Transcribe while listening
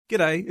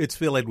G'day, it's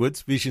Phil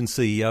Edwards, Vision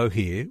CEO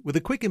here, with a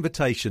quick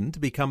invitation to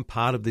become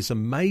part of this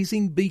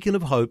amazing beacon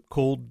of hope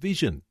called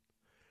Vision.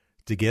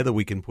 Together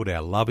we can put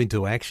our love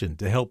into action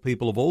to help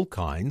people of all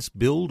kinds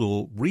build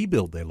or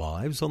rebuild their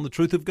lives on the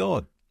truth of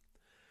God.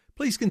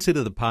 Please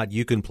consider the part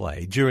you can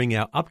play during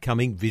our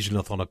upcoming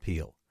Visionathon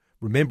appeal,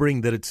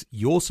 remembering that it's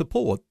your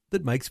support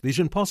that makes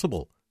Vision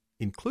possible,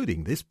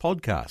 including this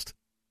podcast.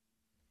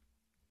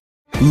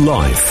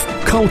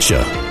 Life,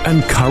 culture,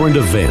 and current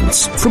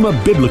events from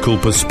a biblical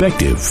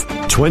perspective.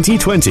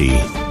 2020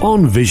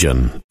 on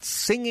Vision.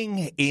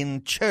 Singing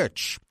in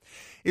church.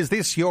 Is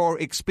this your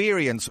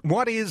experience?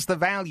 What is the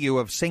value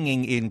of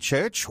singing in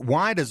church?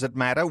 Why does it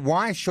matter?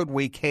 Why should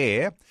we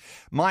care?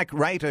 Mike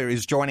Rater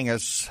is joining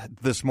us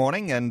this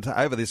morning and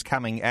over this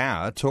coming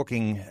hour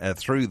talking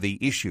through the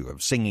issue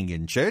of singing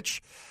in church,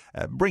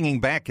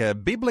 bringing back a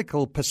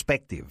biblical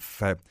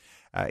perspective,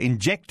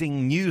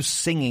 injecting new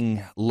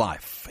singing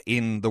life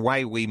in the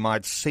way we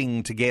might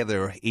sing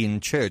together in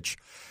church.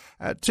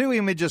 Two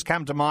images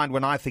come to mind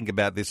when I think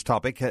about this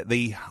topic.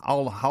 The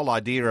whole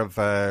idea of,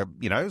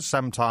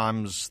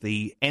 sometimes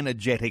the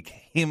energetic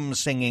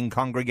hymn-singing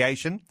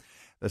congregation,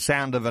 the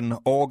sound of an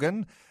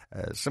organ,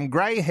 some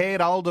grey-haired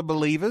older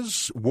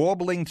believers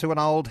warbling to an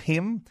old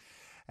hymn,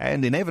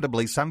 and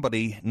inevitably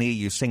somebody near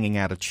you singing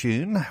out of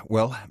tune.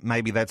 Well,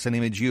 maybe that's an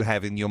image you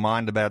have in your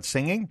mind about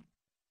singing.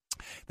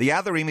 The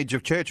other image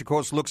of church, of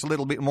course, looks a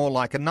little bit more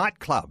like a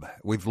nightclub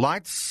with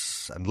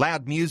lights and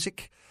loud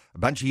music. A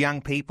bunch of young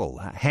people,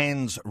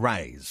 hands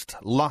raised,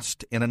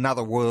 lost in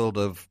another world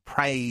of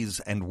praise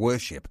and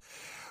worship.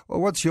 Well,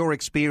 what's your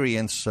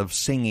experience of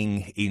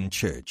singing in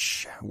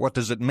church? What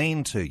does it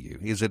mean to you?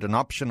 Is it an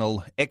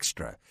optional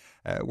extra?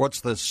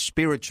 What's the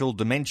spiritual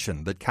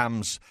dimension that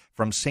comes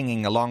from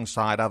singing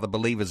alongside other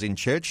believers in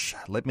church?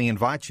 Let me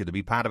invite you to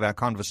be part of our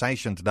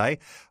conversation today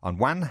on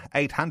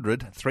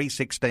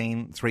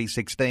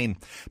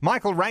 1-800-316-316.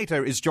 Michael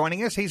Rater is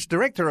joining us. He's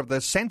director of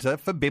the Centre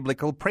for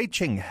Biblical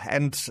Preaching.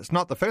 And it's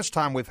not the first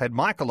time we've had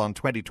Michael on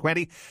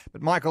 2020,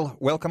 but Michael,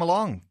 welcome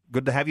along.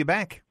 Good to have you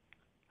back.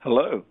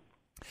 Hello.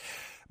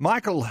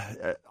 Michael,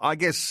 I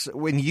guess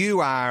when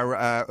you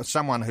are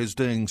someone who's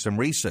doing some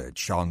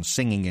research on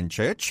singing in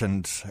church,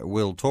 and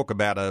we'll talk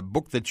about a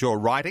book that you're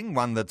writing,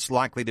 one that's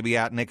likely to be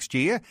out next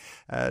year,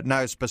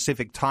 no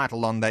specific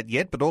title on that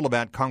yet, but all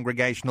about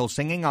congregational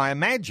singing, I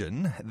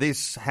imagine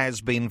this has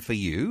been for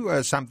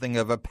you something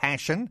of a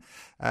passion,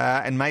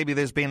 and maybe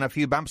there's been a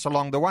few bumps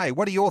along the way.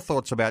 What are your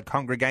thoughts about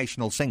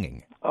congregational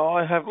singing? Oh,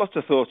 I have lots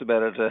of thoughts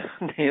about it,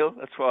 Neil.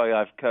 That's why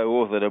I've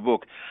co-authored a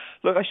book.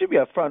 Look, I should be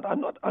upfront. I'm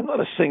not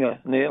a singer,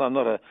 Neil.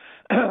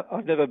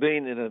 I've never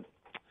been in a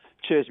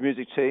church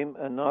music team,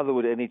 and neither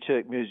would any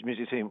church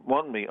music team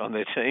want me on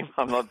their team.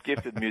 I'm not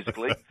gifted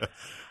musically.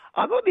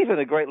 I'm not even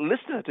a great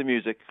listener to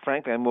music.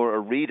 Frankly, I'm more a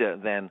reader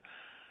than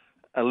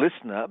a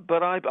listener.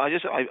 But I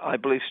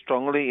believe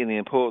strongly in the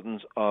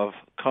importance of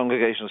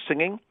congregational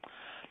singing.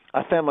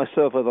 I found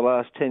myself over the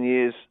last 10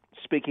 years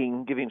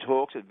giving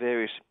talks at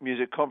various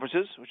music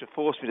conferences, which have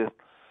forced me to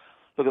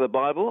look at the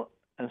Bible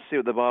and see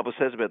what the Bible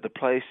says about the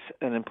place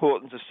and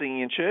importance of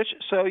singing in church.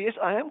 So, yes,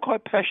 I am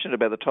quite passionate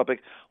about the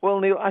topic. Well,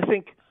 Neil, I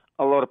think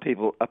a lot of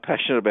people are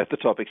passionate about the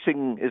topic.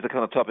 Singing is the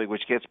kind of topic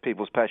which gets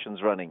people's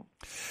passions running.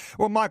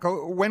 Well,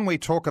 Michael, when we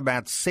talk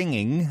about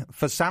singing,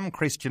 for some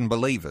Christian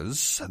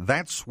believers,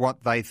 that's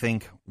what they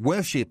think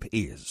worship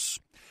is.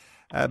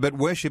 But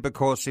worship, of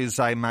course, is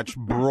a much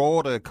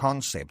broader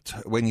concept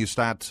when you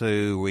start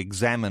to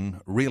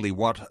examine really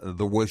what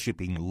the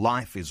worshipping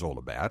life is all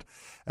about.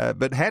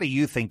 But how do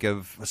you think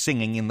of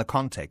singing in the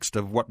context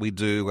of what we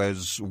do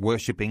as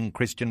worshipping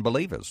Christian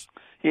believers?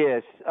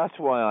 Yes, that's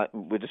why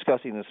we're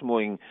discussing this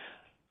morning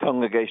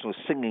congregational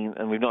singing,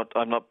 and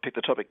I've not picked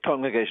the topic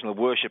congregational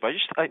worship. I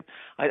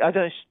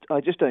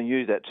just don't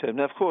use that term.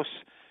 Now, of course,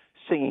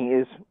 singing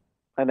is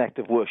an act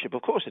of worship.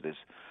 Of course, it is.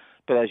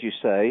 But as you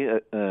say,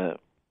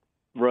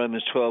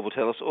 Romans 12 will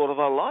tell us all of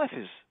our life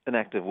is an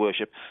act of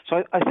worship.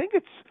 So I think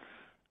it's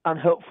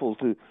unhelpful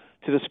to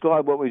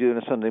describe what we do on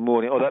a Sunday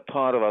morning or that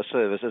part of our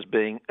service as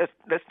being,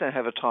 let's now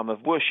have a time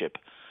of worship.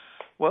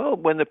 Well,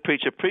 when the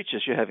preacher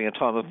preaches, you're having a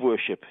time of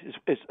worship.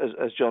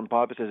 As John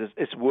Piper says,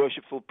 it's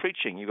worshipful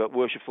preaching. You've got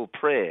worshipful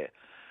prayer,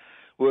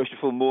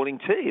 worshipful morning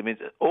tea. I mean,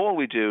 all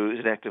we do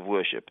is an act of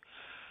worship.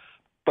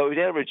 But we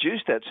now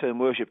reduce that term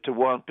worship to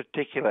one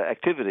particular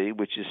activity,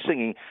 which is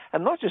singing,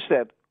 and not just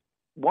that,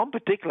 one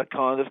particular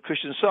kind of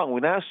Christian song.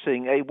 We now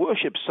sing a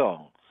worship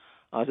song.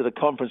 I was at a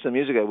conference some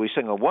years ago. We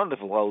sang a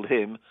wonderful old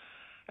hymn,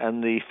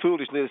 and the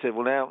foolish leader said,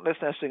 "Well,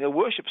 let's now sing a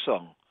worship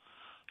song."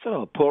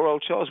 So, poor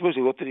old Charles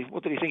Wesley. What did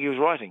he think he was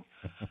writing?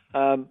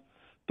 So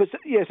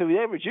we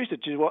now reduced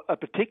it to a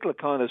particular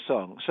kind of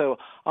song. So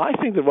I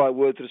think the right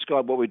word to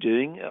describe what we're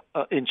doing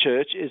in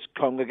church is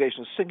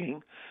congregational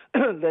singing,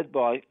 led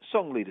by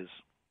song leaders.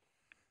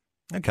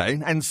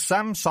 Okay, and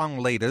some song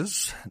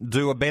leaders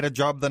do a better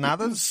job than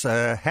others.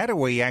 How do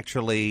we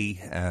actually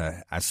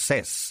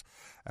assess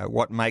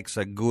what makes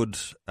a good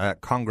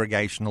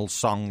congregational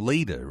song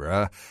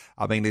leader.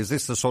 I mean, is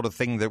this the sort of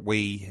thing that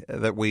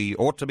we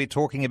ought to be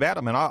talking about?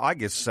 I mean, I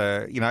guess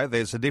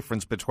there's a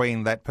difference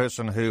between that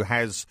person who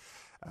has,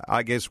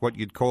 I guess, what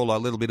you'd call a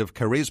little bit of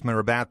charisma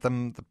about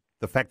them,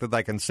 the fact that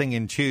they can sing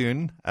in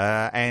tune,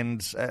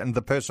 and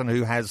the person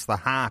who has the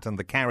heart and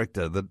the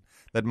character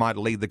that might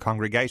lead the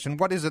congregation.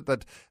 What is it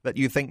that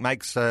you think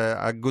makes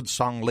a good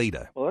song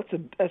leader? Well,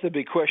 that's a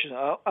big question.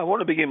 I want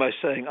to begin by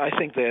saying I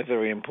think they're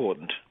very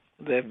important.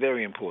 They're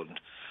very important.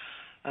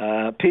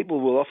 People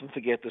will often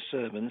forget the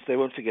sermons. They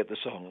won't forget the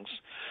songs.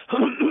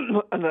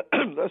 And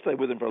they'll stay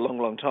with them for a long,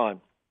 long time.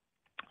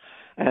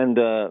 And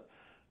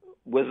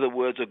whether the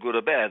words are good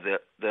or bad,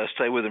 they'll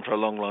stay with them for a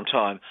long, long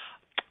time.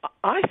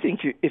 I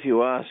think if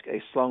you ask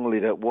a song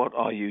leader, what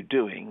are you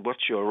doing,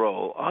 what's your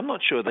role, I'm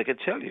not sure they could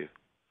tell you.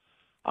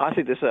 I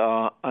think they say,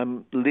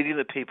 I'm leading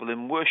the people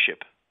in worship.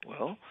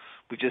 Well,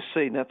 we've just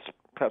seen that's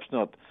perhaps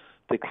not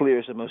the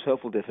clearest and most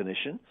helpful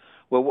definition.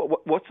 Well,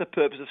 what's the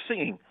purpose of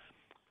singing?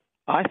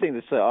 I think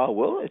they say,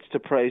 it's to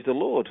praise the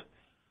Lord.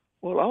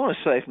 Well, I want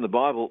to say from the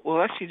Bible,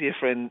 well, actually, dear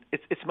friend,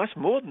 it's much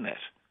more than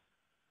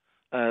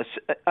that.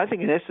 I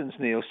think in essence,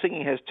 Neil,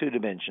 singing has two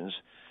dimensions.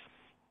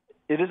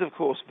 It is, of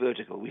course,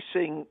 vertical. We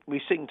sing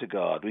to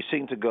God. We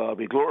sing to God.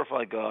 We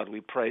glorify God.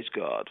 We praise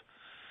God.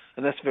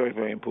 And that's very,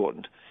 very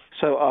important.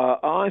 So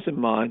our eyes and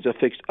minds are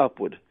fixed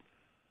upward.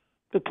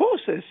 But Paul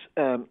says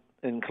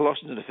in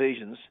Colossians and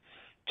Ephesians,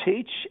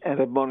 teach and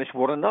admonish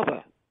one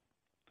another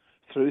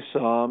through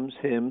psalms,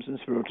 hymns, and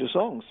spiritual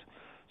songs.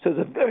 So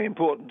there's a very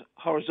important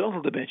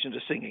horizontal dimension to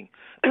singing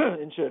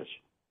in church.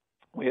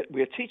 We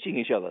are teaching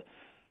each other.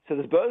 So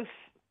there's both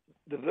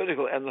the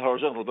vertical and the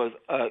horizontal, both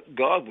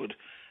Godward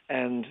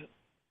and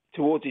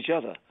towards each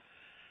other.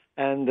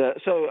 And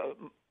so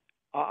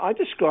I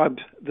describe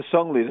the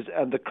song leaders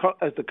and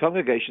as the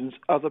congregation's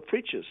other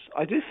preachers.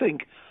 I do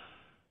think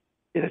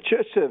in a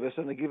church service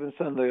on a given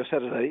Sunday or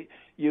Saturday,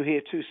 you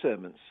hear two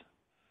sermons,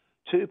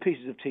 two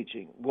pieces of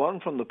teaching,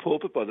 one from the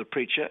pulpit by the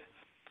preacher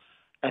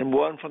and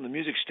one from the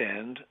music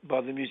stand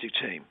by the music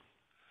team.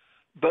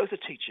 Both are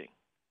teaching.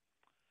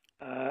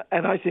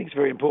 And I think it's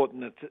very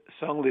important that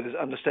song leaders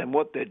understand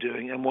what they're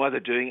doing and why they're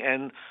doing,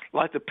 and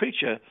like the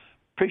preacher,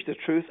 preach the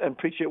truth and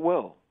preach it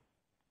well,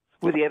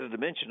 with the added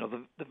dimension of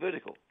the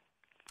vertical.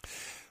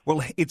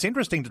 Well, it's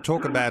interesting to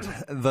talk about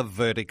the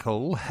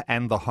vertical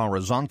and the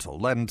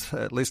horizontal, and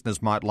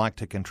listeners might like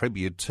to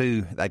contribute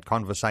to that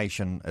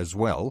conversation as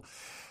well.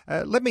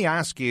 Let me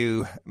ask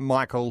you,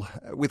 Michael,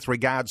 with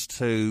regards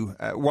to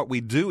what we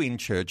do in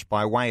church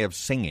by way of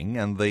singing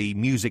and the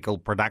musical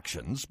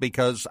productions,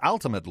 because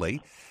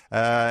ultimately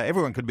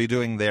everyone could be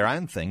doing their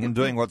own thing and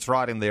doing what's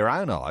right in their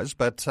own eyes,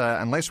 but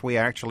unless we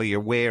are actually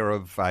aware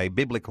of a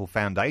biblical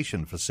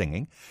foundation for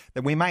singing,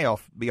 then we may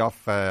be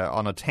off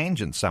on a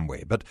tangent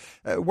somewhere. But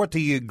what do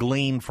you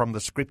glean from the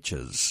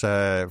Scriptures,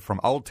 from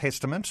Old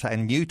Testament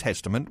and New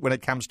Testament, when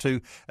it comes to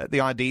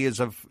the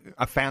ideas of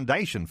a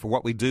foundation for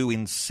what we do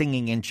in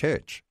singing in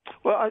church?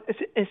 Well, it's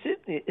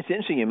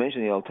interesting you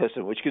mention the Old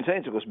Testament, which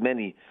contains, of course,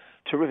 many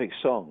terrific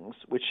songs,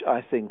 which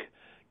I think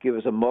give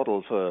us a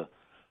model for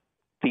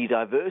the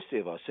diversity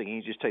of our singing.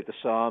 You just take the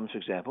Psalms, for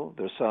example.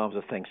 There are Psalms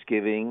of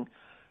thanksgiving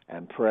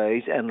and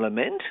praise and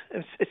lament.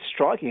 It's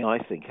striking, I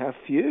think, how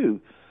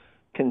few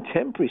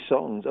contemporary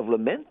songs of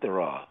lament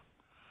there are,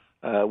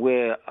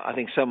 where I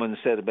think someone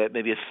said about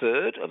maybe a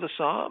third of the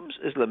Psalms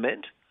is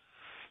lament.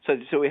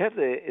 So we have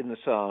there in the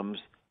Psalms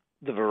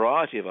the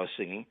variety of our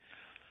singing.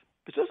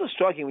 But it's also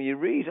striking when you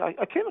read.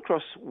 I came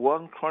across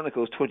 1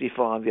 Chronicles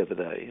 25 the other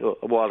day, or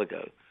a while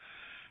ago,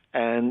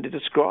 and it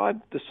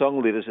described the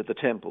song leaders at the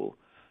temple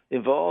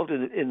involved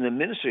in the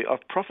ministry of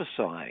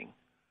prophesying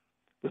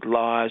with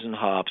lyres and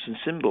harps and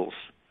cymbals.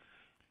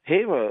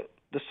 Here are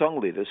the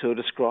song leaders who are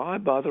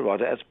described by the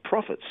writer as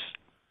prophets.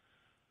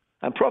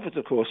 And prophets,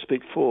 of course,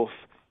 speak forth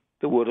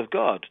the word of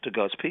God to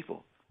God's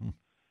people.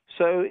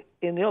 So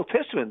in the Old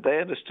Testament, they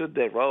understood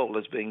their role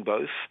as being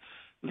both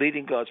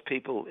leading God's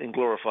people in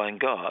glorifying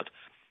God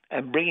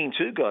and bringing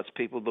to God's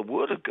people the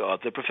word of God,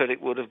 the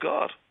prophetic word of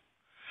God.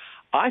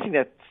 I think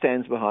that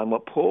stands behind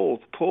what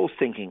Paul's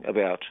thinking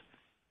about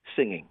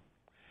singing.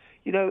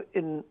 You know,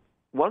 in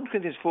 1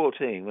 Corinthians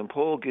 14, when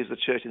Paul gives the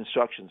church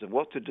instructions of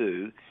what to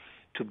do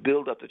to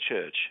build up the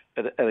church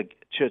at a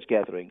church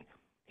gathering,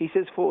 he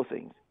says 4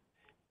 things.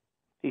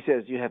 He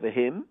says you have a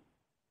hymn,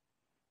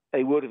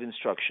 a word of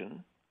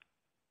instruction,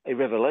 a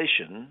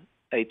revelation,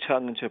 a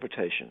tongue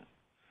interpretation.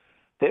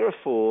 There are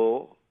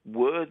 4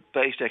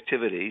 word-based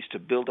activities to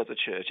build up the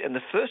church, and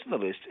the first on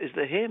the list is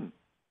the hymn.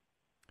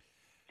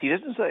 He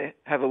doesn't say,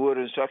 have a word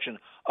of instruction,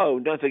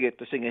 don't forget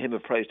to sing a hymn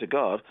of praise to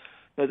God.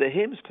 No, the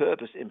hymn's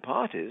purpose in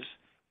part is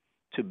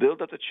to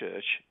build up the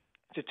church,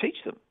 to teach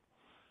them.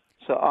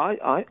 So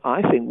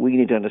I think we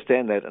need to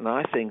understand that, and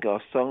I think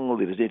our song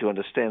leaders need to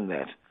understand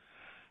that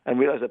and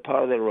realize that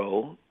part of their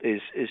role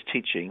is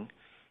teaching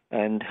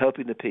and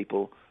helping the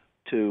people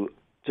to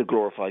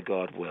glorify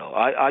God well.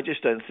 I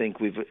just don't think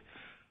we've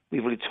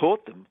really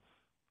taught them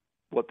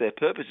what their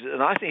purpose is.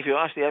 And I think if you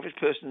ask the average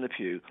person in the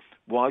pew,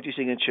 why do you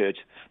sing in church?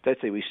 They'd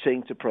say, we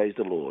sing to praise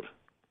the Lord.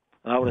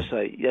 And I want to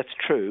say, that's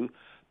true,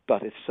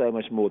 but it's so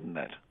much more than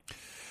that.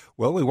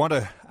 Well, we want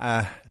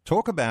to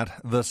talk about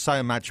the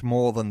so much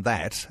more than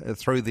that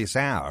through this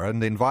hour,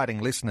 and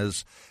inviting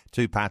listeners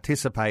to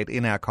participate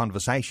in our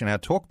conversation. Our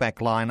talkback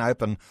line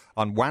open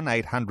on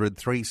 1800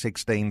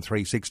 316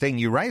 316.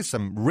 You raise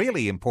some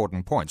really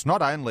important points.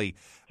 Not only,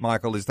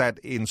 Michael, is that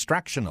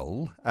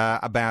instructional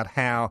about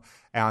how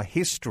our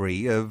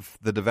history of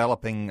the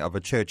developing of a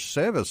church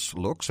service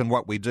looks and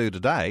what we do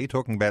today,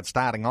 talking about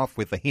starting off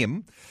with a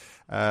hymn,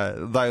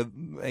 though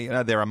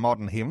there are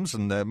modern hymns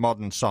and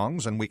modern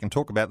songs, and we can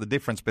talk about the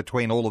difference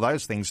between all of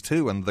those things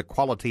too, and the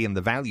quality and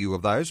the value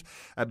of those.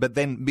 But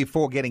then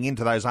before getting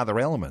into those other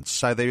elements,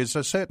 so there is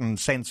a certain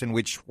sense in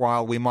which,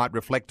 while we might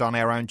reflect on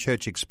our own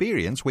church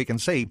experience, we can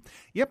see,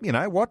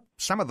 what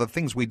some of the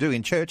things we do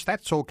in church,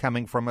 that's all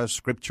coming from a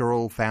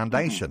scriptural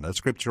foundation, a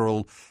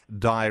scriptural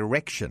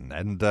direction,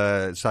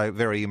 and so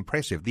very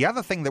impressive. The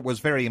other thing that was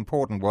very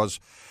important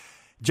was,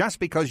 just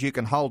because you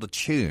can hold a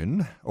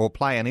tune or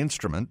play an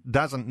instrument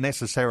doesn't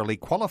necessarily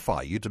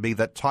qualify you to be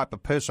that type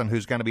of person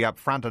who's going to be up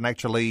front and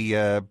actually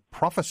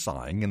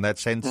prophesying in that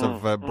sense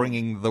of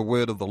bringing the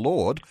word of the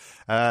Lord.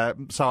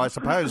 So I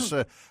suppose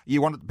you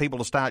want people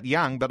to start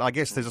young, but I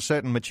guess there's a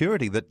certain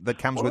maturity that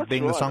comes with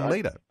being the song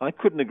leader. I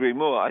couldn't agree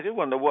more. I do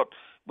wonder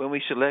when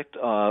we select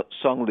our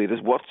song leaders,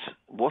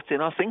 what's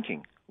in our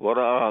thinking? What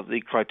are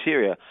the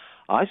criteria?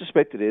 I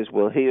suspect it is,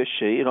 well, he or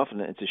she, and often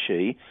it's a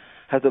she,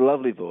 has a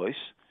lovely voice.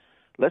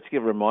 Let's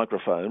give her a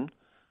microphone,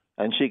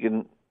 and she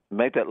can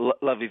make that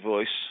lovely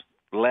voice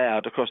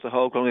loud across the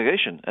whole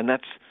congregation, and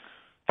that's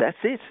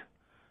it.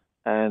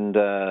 And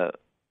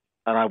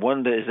I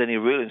wonder, is there any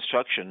real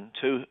instruction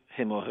to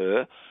him or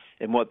her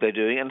in what they're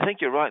doing? And I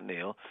think you're right,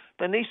 Neil.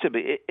 There needs to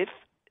be. It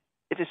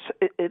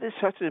is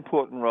such an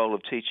important role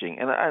of teaching,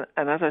 and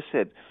as I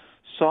said,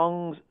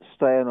 songs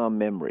stay in our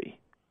memory,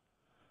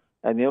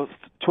 and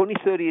 20,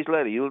 30 years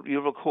later,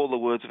 you'll recall the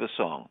words of a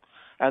song,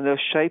 and they'll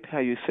shape how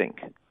you think.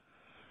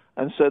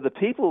 And so the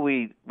people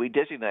we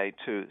designate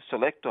to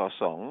select our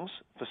songs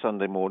for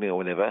Sunday morning or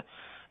whenever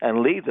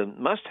and lead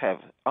them must have,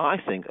 I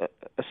think,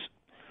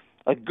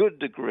 a good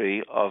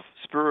degree of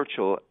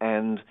spiritual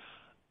and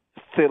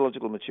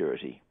theological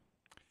maturity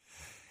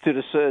to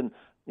discern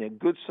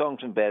good songs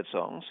from bad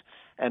songs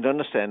and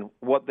understand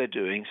what they're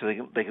doing so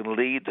they can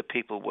lead the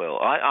people well.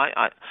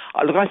 I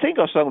think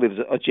our song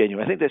leaders are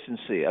genuine. I think they're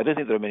sincere. I don't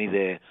think there are many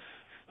there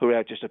who are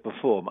out just to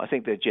perform. I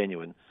think they're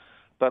genuine.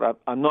 But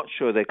I'm not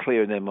sure they're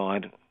clear in their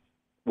mind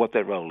what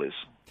their role is.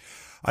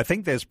 I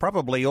think there's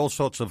probably all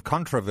sorts of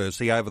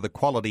controversy over the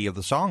quality of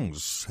the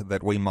songs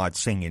that we might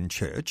sing in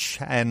church,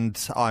 and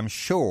I'm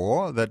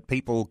sure that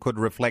people could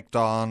reflect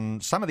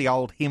on some of the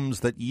old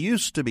hymns that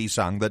used to be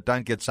sung that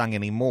don't get sung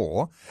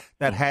anymore,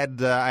 that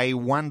had a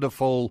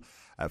wonderful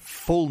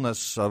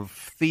fullness of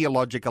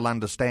theological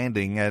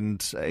understanding,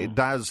 and it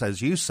does,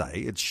 as you say,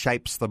 it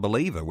shapes the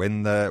believer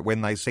when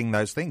they sing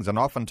those things, and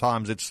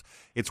oftentimes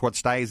it's what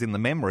stays in the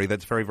memory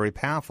that's very, very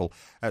powerful.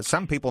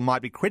 Some people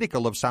might be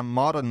critical of some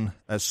modern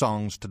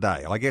songs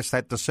today. I guess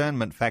that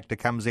discernment factor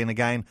comes in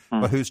again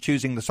for who's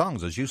choosing the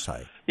songs, as you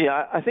say.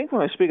 Yeah, I think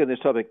when I speak on this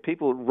topic,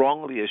 people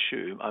wrongly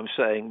assume I'm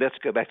saying, let's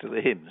go back to the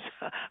hymns.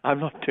 I'm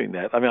not doing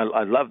that. I mean,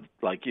 I love,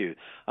 like you,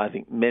 I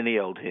think many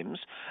old hymns.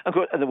 Of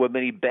course, and there were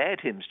many bad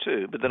hymns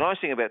too, but the nice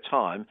thing about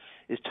time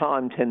is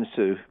time tends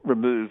to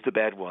remove the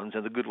bad ones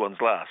and the good ones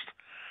last.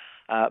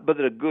 But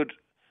there are good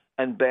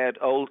and bad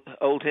old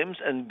hymns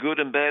and good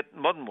and bad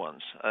modern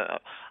ones.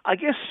 I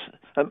guess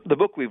the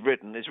book we've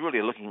written is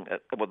really looking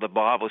at what the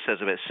Bible says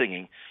about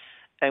singing,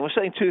 and we're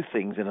saying two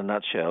things in a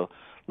nutshell.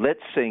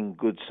 Let's sing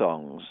good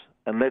songs,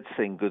 and let's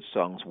sing good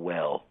songs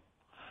well.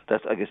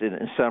 That's, I guess, in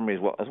summary,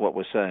 is what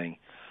we're saying.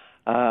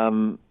 There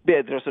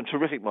are some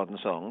terrific modern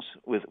songs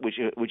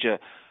which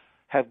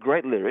have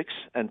great lyrics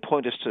and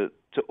point us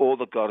to all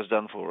that God has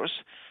done for us,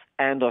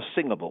 and are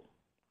singable.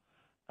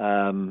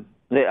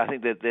 I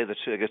think they're the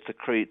two, I guess,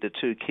 the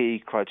two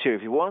key criteria.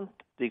 If you want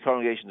the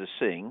congregation to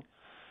sing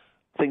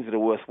things that are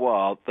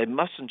worthwhile, they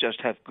mustn't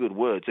just have good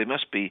words. They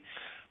must be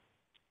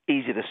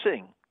easy to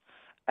sing.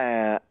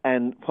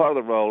 And part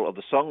of the role of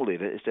the song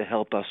leader is to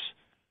help us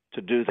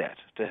to do that,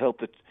 to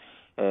help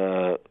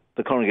the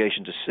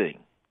congregation to sing.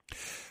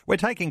 We're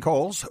taking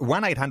calls,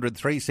 1800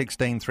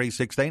 316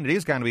 316. It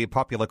is going to be a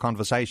popular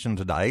conversation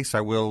today,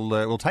 so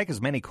we'll take as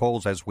many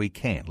calls as we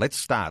can. Let's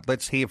start.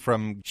 Let's hear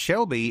from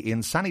Shelby in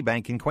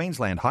Sunnybank in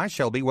Queensland. Hi,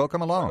 Shelby.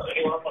 Welcome along.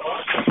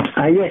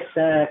 Yes.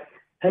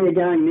 How are you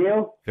going,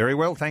 Neil? Very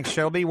well, thanks,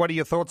 Shelby. What are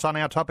your thoughts on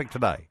our topic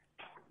today?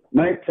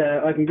 Mate,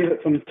 I can give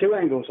it from two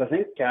angles, I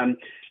think.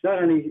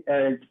 Not only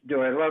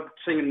do I love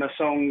singing the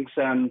songs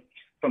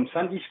from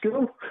Sunday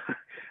school,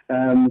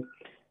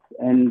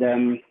 and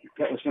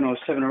that was when I was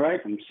 7 or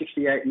 8. I'm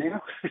 68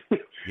 now.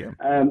 Yeah.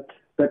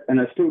 And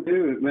I still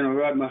do when I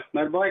ride my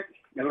motorbike,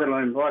 let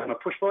alone ride my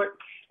push bike.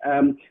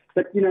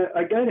 But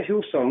I go to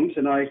Hillsongs,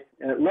 and I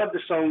love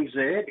the songs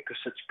there because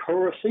it's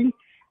chorusing,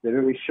 They're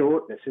very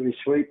short, they're very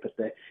sweet, but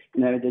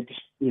they're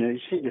just, you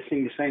seem to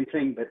sing the same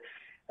thing, but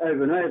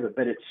over and over,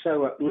 but it's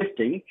so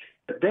uplifting.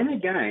 But then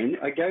again,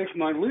 I go to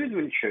my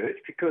Lutheran church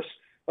because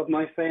of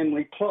my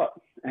family plot,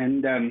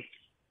 and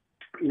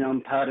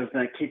I'm part of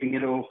keeping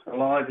it all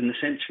alive in the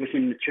sense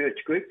within the church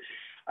group.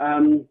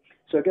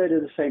 So I go to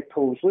the St.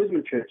 Paul's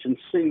Lutheran Church and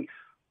sing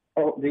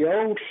the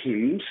old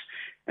hymns,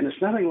 and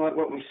it's nothing like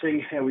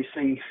how we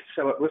sing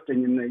so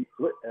uplifting in the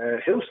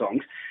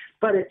Hillsongs,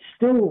 but it's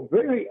still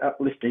very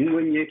uplifting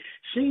when you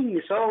sing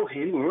this old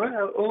hymn.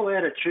 We're all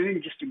out of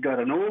tune, just got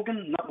an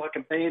organ, not like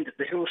a band at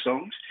the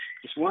Hillsongs,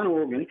 just one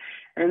organ,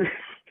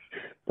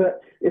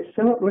 but it's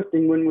so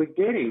uplifting when we're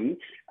getting.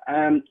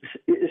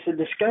 It's a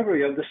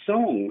discovery of the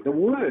song, the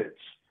words.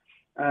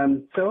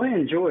 So I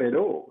enjoy it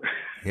all.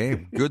 Yeah,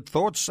 good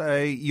thoughts.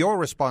 Your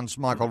response,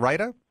 Michael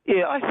Rader?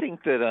 Yeah, I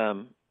think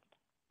that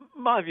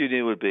my view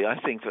there would be, I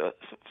think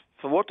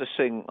for what to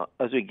sing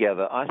as we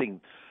gather, I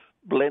think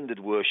blended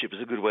worship is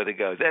a good way to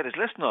go. That is,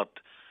 let's not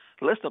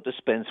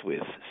dispense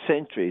with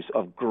centuries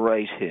of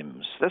great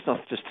hymns. Let's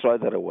not just throw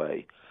that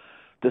away.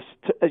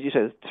 As you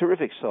said,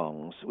 terrific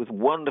songs with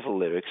wonderful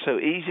lyrics, so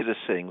easy to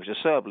sing, which is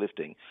so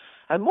uplifting.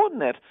 And more than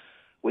that,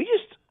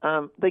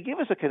 they give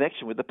us a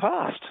connection with the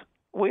past.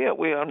 We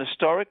are an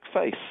historic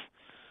faith.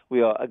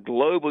 We are a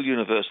global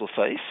universal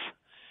faith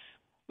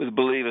with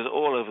believers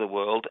all over the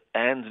world,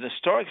 and an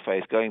historic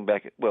faith going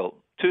back,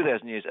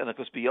 2,000 years, and of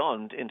course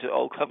beyond, into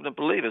Old Covenant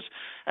believers.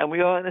 And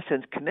we are, in a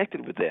sense,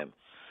 connected with them.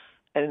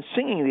 And in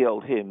singing the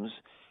old hymns,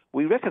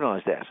 we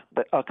recognize that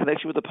our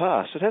connection with the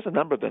past. It has a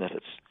number of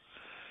benefits.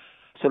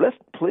 So let's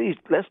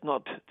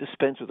not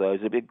dispense with those.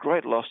 It'd be a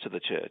great loss to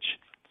the church.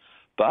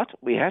 But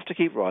we have to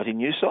keep writing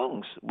new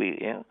songs.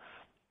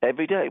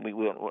 Every day we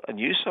want a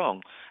new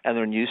song, and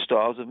there are new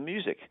styles of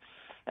music.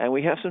 And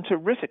we have some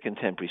terrific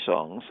contemporary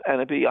songs, and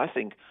it'd be, I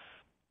think,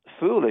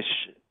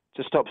 foolish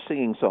to stop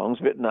singing songs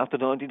written after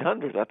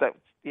 1900.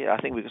 I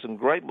think we've got some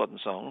great modern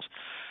songs.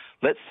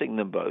 Let's sing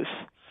them both.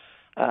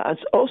 And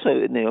also,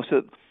 Neil,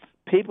 so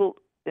people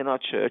in our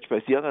church,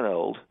 both young and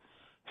old,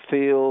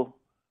 feel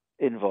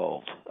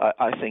involved.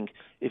 I think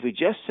if we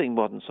just sing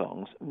modern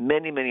songs,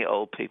 many, many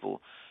old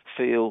people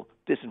feel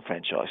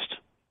disenfranchised.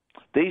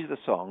 These are the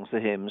songs, the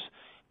hymns,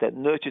 that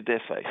nurtured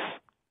their faith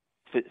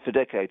for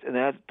decades, and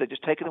now they're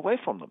just taken away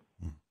from them.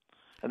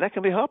 And that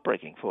can be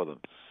heartbreaking for them.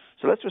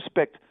 So let's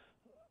respect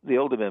the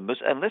older members,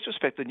 and let's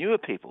respect the newer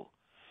people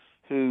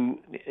who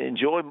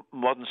enjoy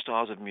modern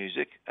styles of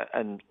music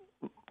and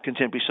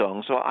contemporary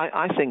songs. So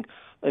I think,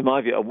 in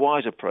my view, a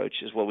wise approach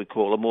is what we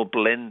call a more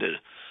blended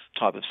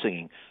type of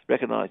singing,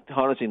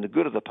 harnessing the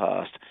good of the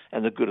past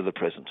and the good of the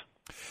present.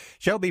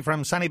 Shelby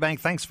from Sunnybank,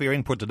 thanks for your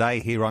input today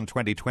here on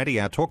 2020.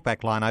 Our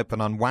talkback line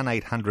open on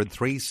 1800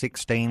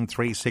 316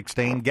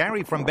 316.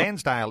 Gary from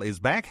Bairnsdale is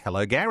back.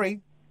 Hello,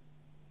 Gary.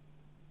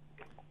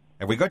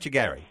 Have we got you,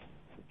 Gary?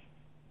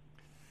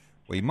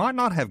 We might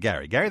not have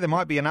Gary. Gary, there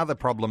might be another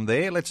problem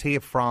there. Let's hear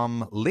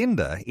from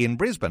Linda in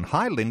Brisbane.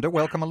 Hi, Linda.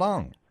 Welcome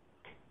along.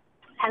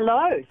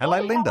 Hello.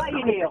 Hello, Linda. How are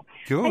you, Neil?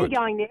 Good. How are you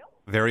going, Neil?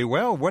 Very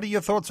well. What are your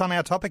thoughts on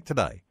our topic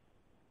today?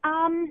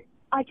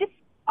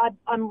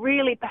 I'm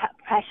really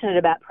passionate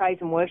about praise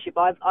and worship.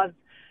 I've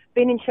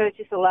been in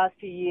churches for the last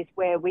few years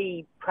where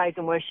we praise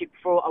and worship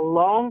for a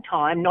long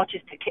time, not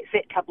just a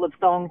set couple of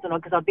songs, and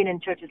because I've been in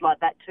churches like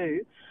that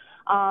too.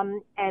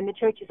 And the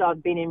churches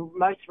I've been in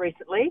most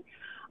recently,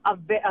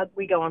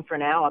 we go on for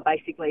an hour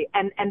basically,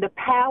 and the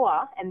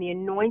power and the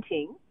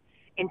anointing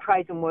in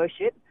praise and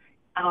worship,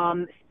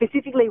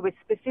 specifically with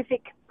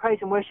specific praise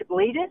and worship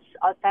leaders,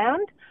 I've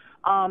found,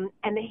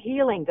 and the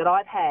healing that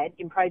I've had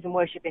in praise and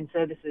worship in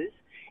services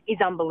is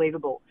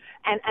unbelievable.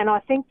 And I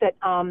think that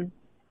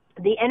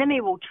the enemy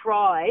will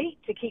try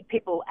to keep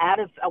people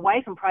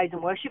away from praise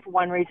and worship for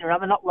one reason or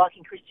another, not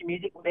liking Christian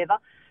music, whatever,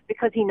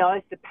 because he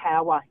knows the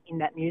power in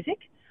that music.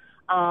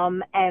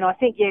 And I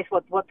think, yes,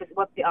 what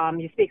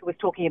your speaker was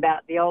talking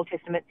about, the Old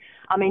Testament,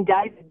 I mean,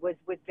 David was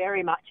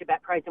very much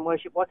about praise and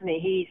worship, wasn't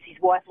he? His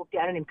wife looked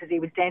down at him because he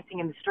was dancing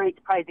in the streets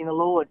praising the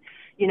Lord,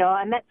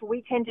 and that's what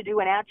we tend to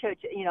do in our church,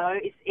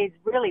 is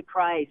really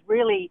praise,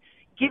 really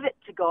give it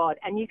to God.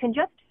 And you can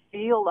just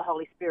feel the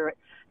Holy Spirit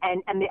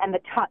and the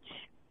touch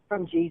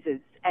from Jesus.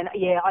 And,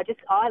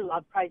 I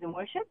love praise and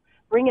worship.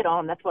 Bring it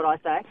on, that's what I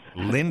say.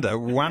 Linda,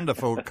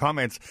 wonderful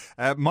comments.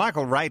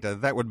 Michael Rader,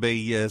 that would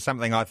be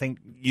something I think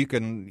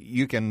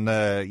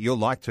you'll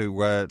like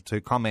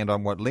to comment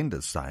on what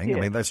Linda's saying. Yeah. I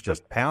mean, that's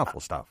just powerful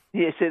stuff.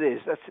 Yes, it is.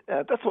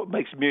 That's what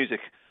makes music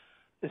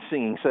and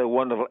singing so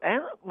wonderful,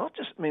 and not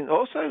just,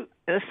 also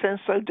in a sense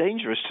so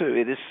dangerous too.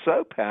 It is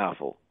so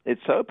powerful.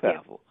 It's so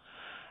powerful.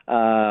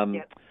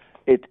 Yep.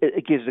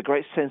 It gives a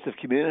great sense of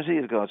community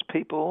of God's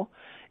people.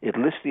 It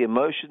lifts the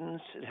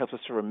emotions. It helps us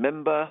to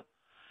remember.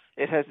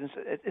 It has,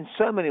 in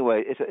so many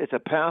ways, it's a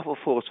powerful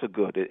force for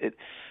good.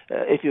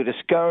 If you're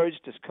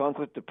discouraged,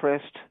 disconsolate,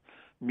 depressed,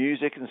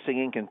 music and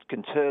singing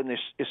can turn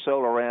your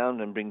soul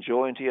around and bring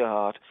joy into your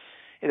heart.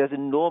 It has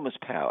enormous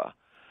power.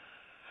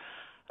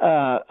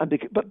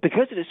 But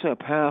because it is so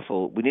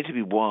powerful, we need to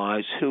be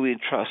wise who we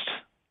entrust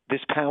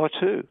this power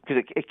too,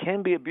 because it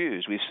can be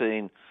abused. We've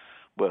seen,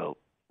 well,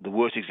 the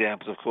worst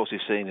examples, of course,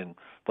 we've seen in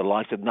the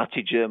likes of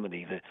Nazi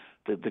Germany,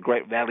 the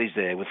great rallies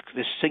there with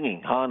this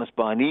singing harnessed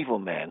by an evil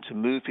man to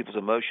move people's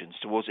emotions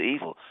towards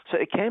evil. So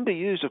it can be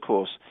used, of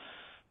course,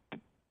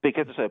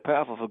 because it's so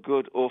powerful for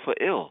good or for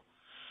ill.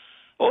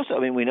 Also,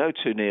 I mean, we know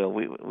too, Neil,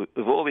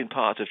 we've all been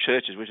parts of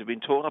churches which have been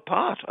torn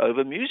apart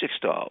over music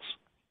styles,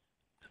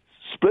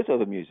 split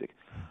over music.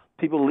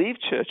 People leave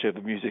church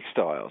over music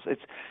styles.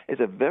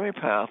 It's a very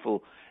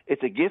powerful,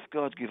 it's a gift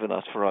God's given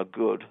us for our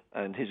good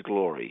and His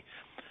glory.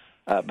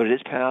 But it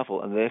is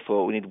powerful, and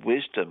therefore we need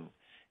wisdom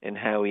in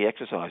how He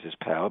exercises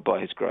power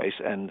by His grace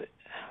and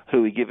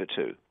who we give it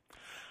to.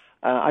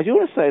 I do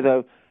want to say,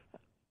 though,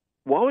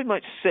 while we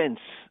might sense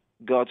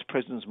God's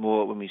presence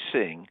more when we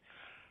sing,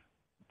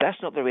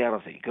 that's not the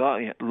reality.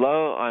 God,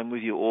 lo, I'm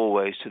with you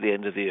always to the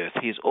end of the earth.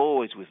 He is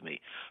always with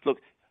me. Look,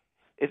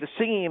 if the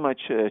singing in my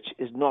church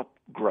is not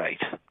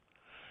great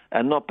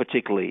and not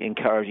particularly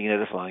encouraging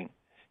and edifying,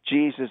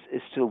 Jesus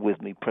is still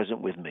with me,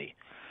 present with me.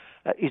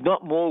 He's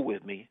not more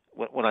with me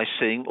when I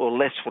sing, or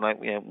less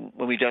when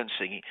we don't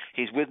sing.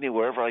 He's with me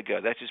wherever I go.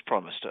 That's His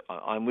promise.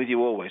 I'm with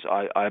you always.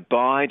 I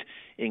abide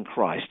in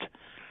Christ,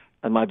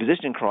 and my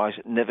position in Christ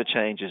never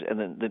changes. And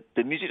then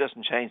the music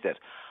doesn't change that.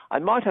 I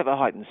might have a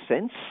heightened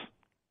sense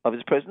of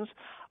His presence.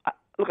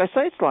 Look, I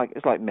say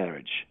it's like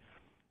marriage.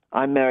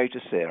 I'm married to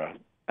Sarah,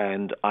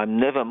 and I'm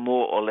never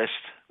more or less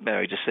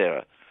married to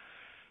Sarah.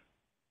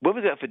 When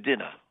we go out for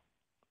dinner,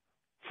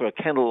 for a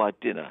candlelight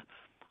dinner,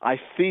 I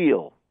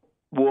feel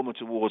warmer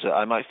towards her.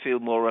 I might feel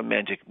more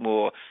romantic,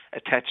 more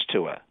attached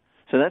to her.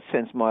 So in that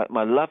sense, my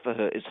love for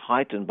her is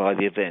heightened by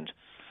the event.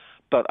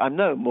 But I'm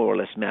no more or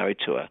less married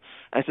to her.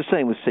 And it's the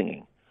same with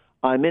singing.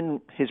 I'm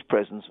in His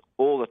presence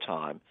all the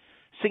time.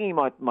 Singing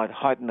might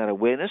heighten that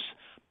awareness,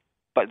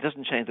 but it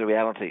doesn't change the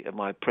reality of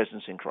my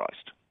presence in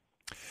Christ.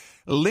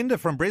 Linda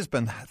from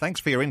Brisbane,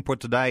 thanks for your input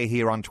today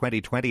here on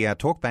 2020. Our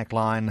talkback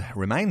line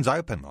remains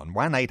open on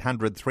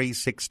 1800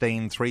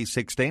 316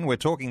 316. We're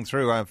talking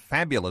through a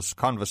fabulous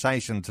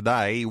conversation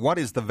today. What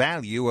is the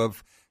value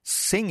of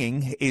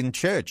singing in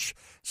church?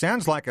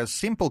 Sounds like a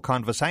simple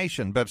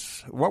conversation, but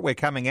what we're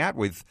coming out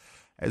with,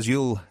 as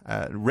you'll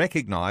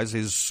recognise,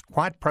 is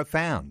quite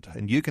profound.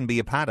 And you can be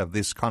a part of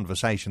this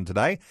conversation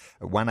today.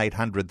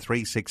 1800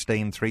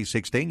 316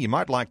 316. You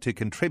might like to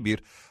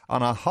contribute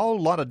on a whole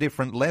lot of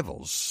different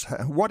levels.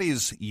 What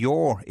is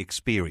your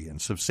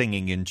experience of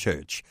singing in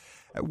church?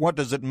 What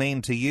does it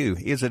mean to you?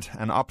 Is it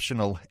an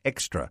optional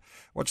extra?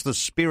 What's the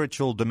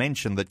spiritual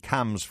dimension that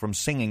comes from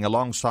singing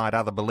alongside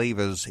other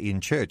believers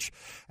in church?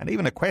 And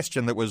even a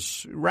question that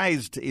was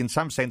raised in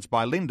some sense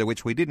by Linda,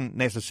 which we didn't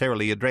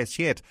necessarily address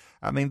yet.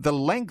 I mean, the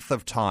length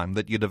of time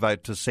that you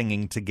devote to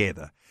singing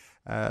together.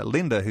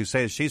 Linda, who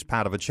says she's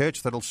part of a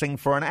church that'll sing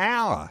for an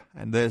hour.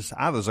 And there's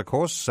others, of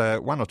course,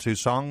 one or two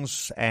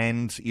songs,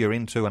 and you're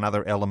into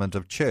another element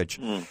of church.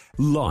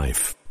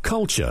 Life,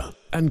 culture,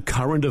 and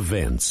current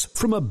events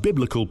from a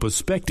biblical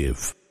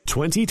perspective.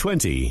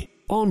 2020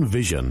 on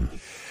Vision.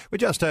 We're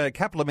just a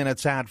couple of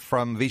minutes out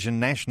from Vision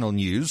National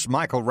News.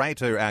 Michael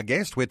Rater, our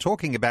guest. We're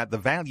talking about the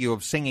value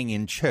of singing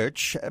in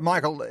church.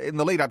 Michael, in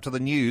the lead up to the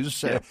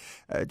news,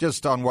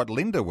 just on what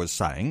Linda was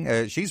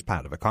saying, she's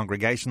part of a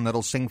congregation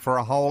that'll sing for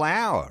a whole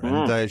hour,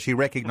 and she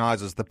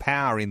recognises the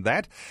power in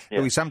that.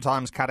 Do we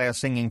sometimes cut our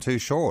singing too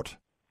short?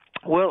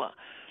 Well,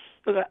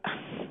 look,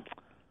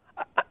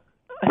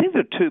 I think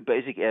there are two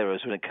basic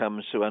errors when it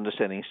comes to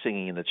understanding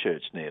singing in the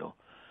church, Neil.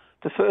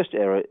 The first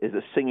error is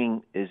that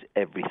singing is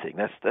everything.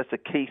 That's the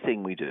key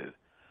thing we do.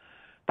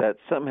 That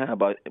somehow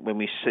when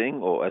we sing,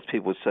 or as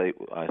people would say,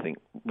 I think,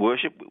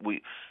 worship,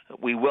 we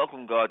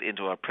welcome God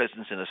into our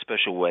presence in a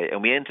special way,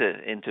 and we enter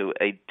into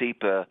a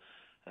deeper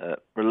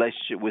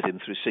relationship with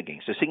Him through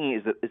singing. So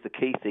singing is the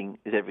key thing,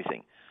 is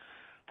everything.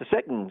 The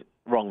second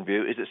wrong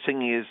view is that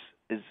singing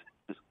is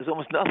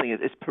almost nothing.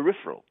 It's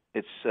peripheral.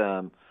 It's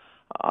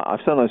I've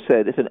sometimes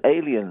said if an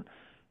alien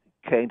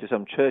came to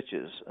some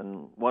churches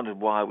and wondered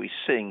why we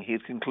sing,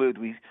 he'd conclude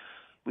we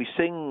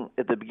sing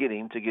at the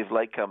beginning to give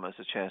latecomers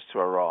a chance to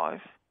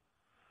arrive.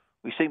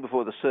 We sing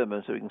before the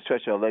sermon so we can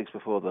stretch our legs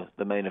before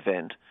the main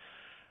event.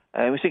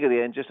 And we sing at the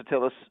end just to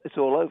tell us it's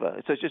all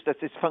over. So it's just that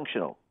it's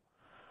functional.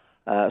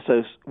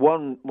 So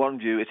one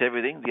view, it's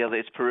everything. The other,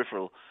 it's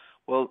peripheral.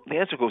 Well, the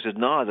answer, of course, is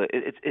neither.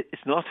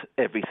 It's not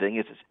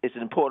everything. It's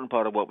an important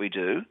part of what we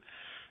do.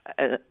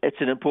 And it's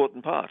an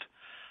important part.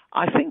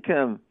 I think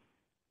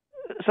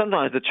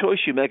sometimes the choice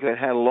you make about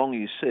how long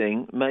you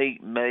sing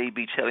may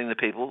be telling the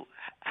people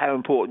how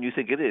important you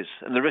think it is.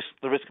 And the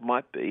risk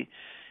might be,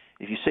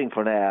 if you sing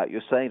for an hour,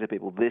 you're saying to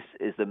people, this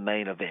is the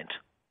main event.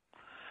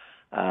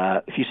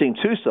 If you sing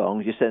two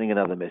songs, you're sending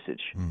another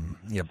message.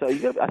 So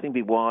you've got to, I think,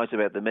 be wise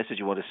about the message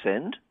you want to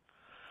send.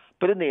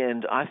 But in the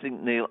end, I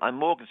think, Neil, I'm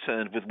more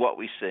concerned with what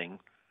we sing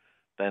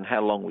than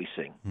how long we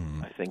sing.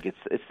 I think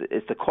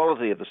it's the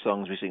quality of the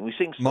songs we sing. We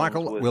sing songs.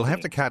 Michael, we'll have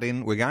to cut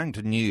in. We're going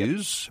to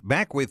news. Yep.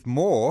 Back with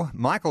more.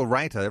 Michael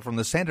Rater from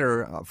the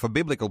Centre for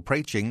Biblical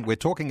Preaching. We're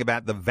talking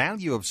about the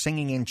value of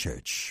singing in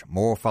church.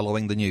 More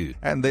following the news.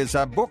 And there's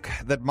a book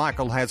that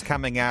Michael has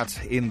coming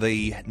out in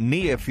the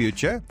near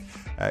future,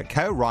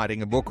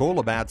 co-writing a book all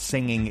about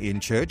singing in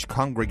church,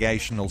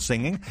 congregational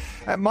singing.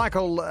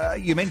 Michael,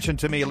 you mentioned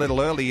to me a little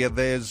earlier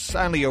there's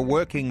only a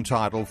working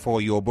title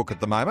for your book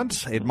at the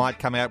moment. It might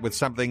come out with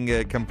something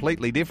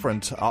completely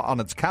different on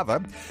its cover.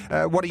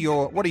 What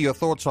are your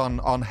thoughts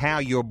on how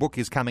your book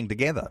is coming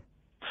together?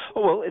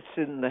 Well, it's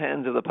in the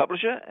hands of the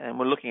publisher, and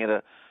we're looking at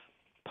a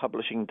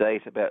publishing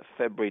date about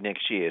February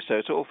next year. So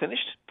it's all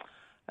finished,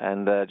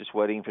 and just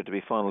waiting for it to be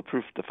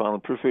the final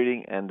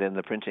proofreading, and then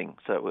the printing.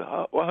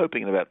 So we're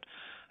hoping in about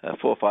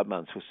 4 or 5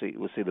 months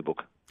we'll see the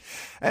book.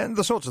 And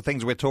the sorts of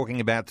things we're talking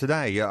about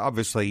today,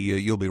 obviously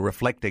you'll be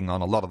reflecting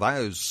on a lot of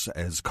those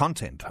as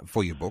content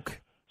for your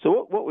book.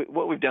 So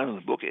what we've done in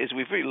the book is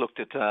we've really looked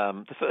at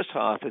the first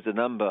half is a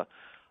number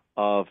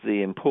of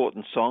the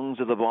important songs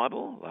of the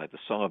Bible, like the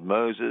Song of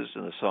Moses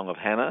and the Song of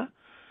Hannah,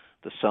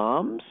 the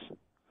Psalms,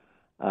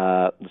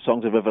 the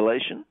songs of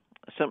Revelation,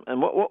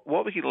 and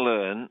what we can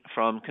learn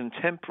from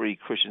contemporary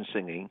Christian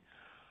singing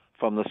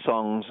from the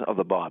songs of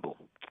the Bible.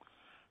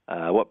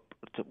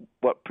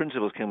 What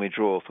principles can we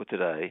draw for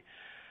today?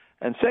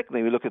 And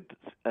secondly, we look at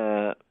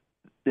the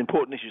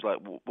important issues like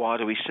why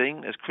do we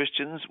sing as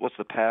Christians? What's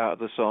the power of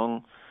the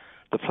song?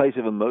 The place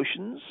of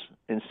emotions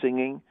in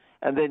singing,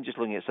 and then just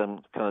looking at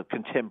some kind of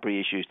contemporary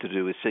issues to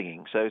do with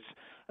singing. So it's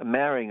a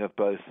marrying of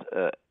both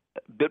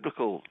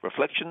biblical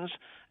reflections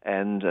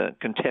and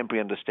contemporary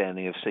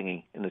understanding of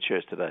singing in the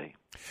church today.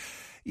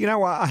 You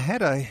know, I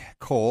had a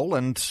call,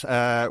 and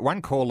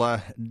one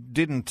caller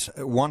didn't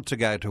want to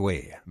go to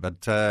air,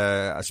 but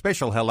a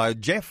special hello,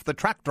 Jeff, the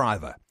truck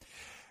driver,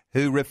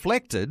 who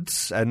reflected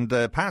and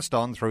passed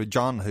on through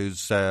John,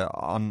 who's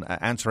on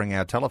answering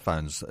our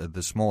telephones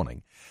this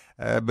morning.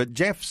 But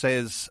Jeff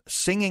says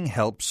singing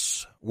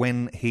helps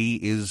when he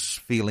is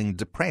feeling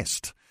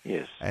depressed.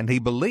 Yes. And he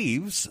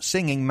believes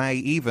singing may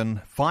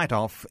even fight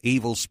off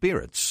evil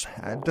spirits.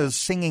 Does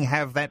singing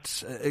have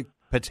that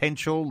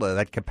potential,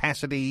 that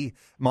capacity,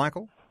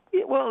 Michael?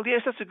 Yeah, well,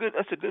 yes,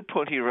 that's a good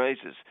point he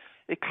raises.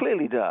 It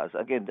clearly does.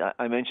 Again,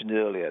 I mentioned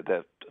earlier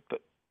that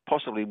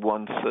possibly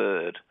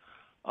 1/3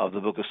 of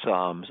the book of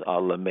Psalms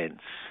are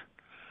laments.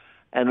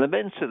 And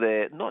laments are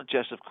there not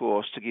just, of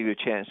course, to give you a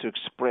chance to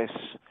express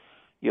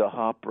your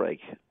heartbreak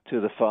to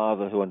the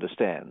Father who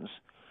understands,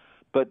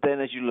 but then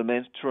as you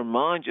lament, to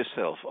remind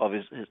yourself of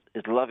his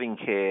loving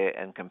care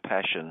and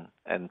compassion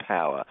and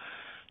power,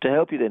 to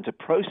help you then to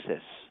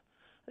process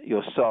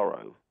your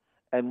sorrow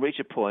and reach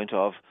a point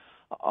of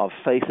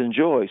faith and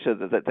joy, so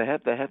that they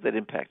have that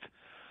impact.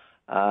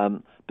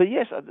 But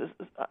yes,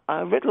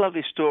 I read a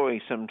lovely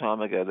story some time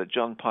ago that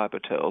John Piper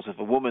tells of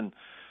a woman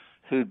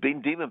who'd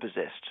been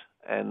demon-possessed,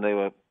 and they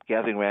were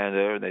gathering around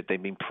her, and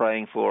they'd been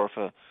praying for her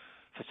for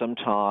some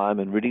time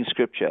and reading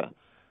scripture.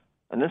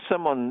 And then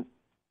someone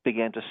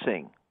began to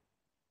sing,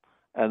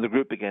 and the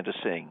group began to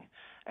sing,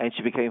 and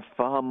she became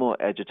far more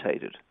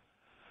agitated.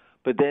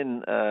 But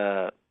then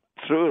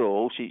through it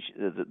all,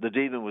 the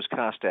demon was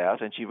cast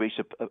out, and she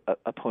reached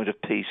a point of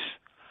peace.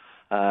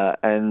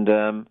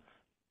 And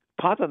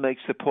Piper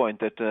makes the point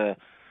that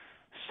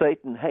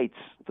Satan hates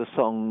the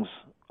songs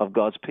of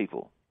God's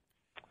people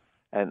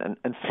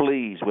and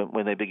flees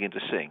when they begin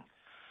to sing.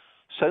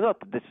 So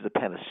not that this is a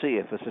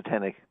panacea for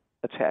satanic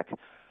attack,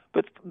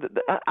 but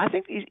I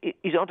think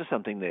he's onto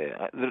something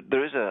there.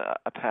 There is a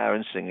power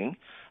in singing,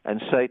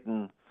 and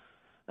Satan,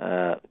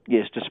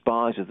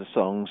 despises the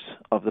songs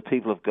of the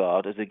people of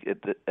God as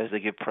they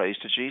give praise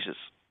to Jesus.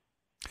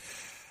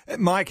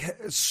 Mike,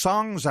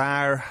 songs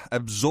are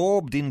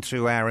absorbed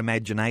into our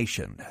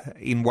imagination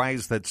in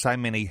ways that so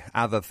many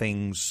other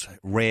things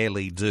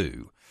rarely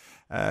do.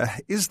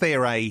 Is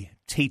there a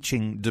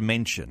teaching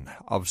dimension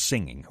of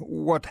singing?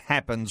 What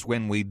happens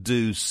when we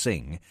do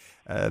sing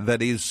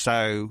that is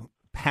so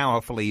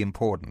powerfully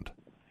important?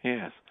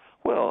 Yes.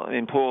 Well,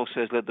 Paul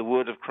says, let the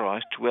word of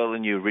Christ dwell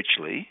in you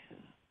richly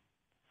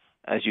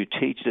as you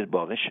teach and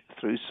admonish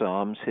through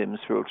psalms, hymns,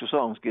 spiritual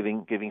songs,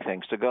 giving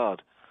thanks to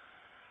God.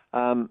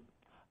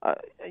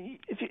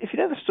 If you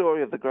know the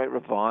story of the Great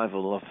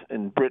Revival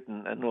in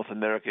Britain and North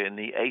America in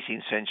the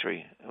 18th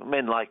century,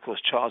 men like, of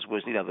course, Charles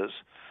Wesley and others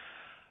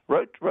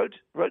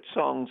wrote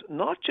songs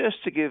not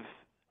just to give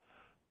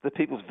the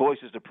people's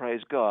voices to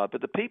praise God,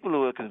 but the people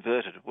who were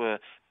converted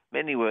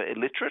many were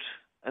illiterate,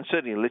 and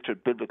certainly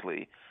illiterate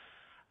biblically,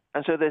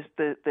 and so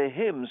their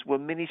hymns were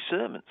mini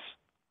sermons.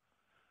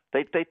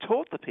 They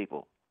taught the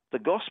people the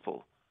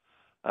gospel.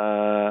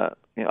 Over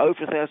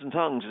 1,000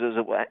 tongues,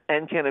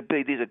 and can it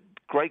be? These are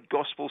great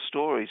gospel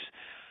stories.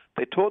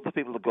 They taught the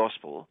people the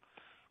gospel,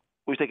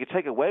 which they could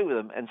take away with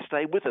them and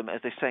stay with them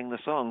as they sang the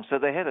songs. So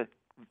they had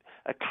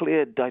a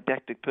clear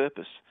didactic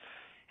purpose.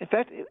 In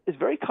fact, it's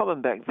very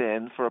common back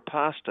then for a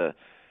pastor,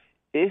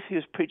 if he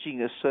was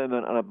preaching a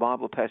sermon on a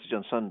Bible passage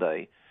on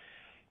Sunday,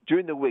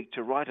 during the week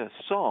to write a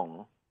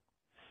song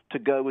to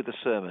go with the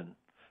sermon.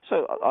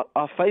 So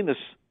our famous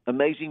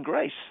Amazing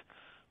Grace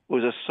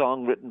was a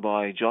song written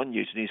by John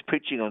Newton. He's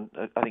preaching on,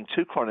 I think,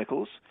 2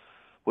 Chronicles,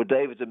 where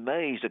David's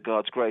amazed at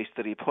God's grace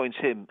that he appoints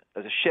him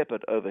as a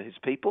shepherd over his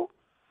people.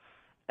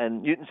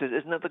 And Newton says,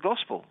 isn't that the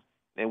gospel?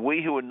 And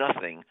we who are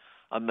nothing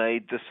are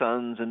made the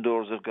sons and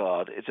daughters of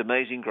God. It's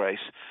amazing grace.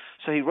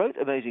 So he wrote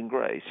Amazing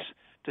Grace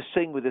to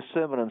sing with his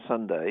sermon on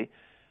Sunday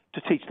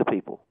to teach the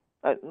people.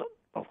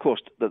 Of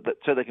course,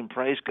 so they can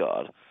praise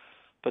God.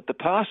 But the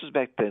pastors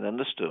back then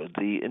understood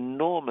the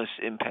enormous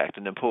impact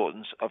and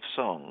importance of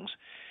songs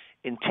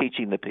in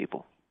teaching the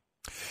people.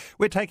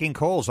 We're taking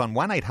calls on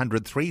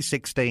 1800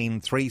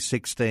 316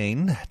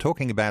 316,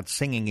 talking about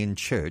singing in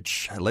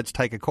church. Let's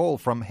take a call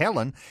from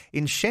Helen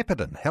in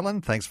Shepparton.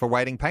 Helen, thanks for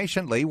waiting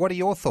patiently. What are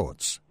your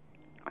thoughts?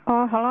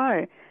 Oh,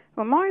 hello.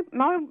 Well,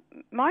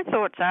 my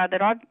thoughts are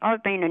that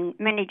I've been in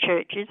many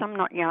churches. I'm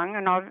not young,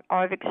 and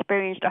I've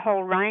experienced a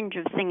whole range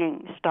of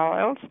singing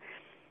styles.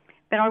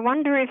 But I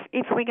wonder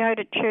if we go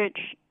to church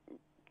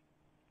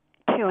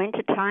to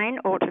entertain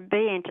or to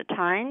be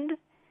entertained,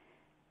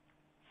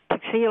 to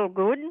feel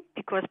good,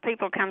 because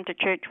people come to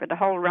church with a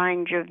whole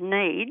range of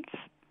needs.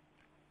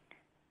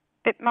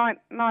 But my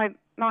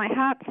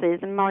heart says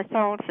and my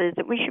soul says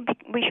that we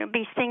should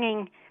be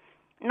singing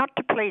not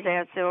to please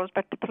ourselves,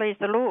 but to please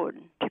the Lord,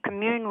 to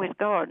commune with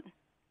God.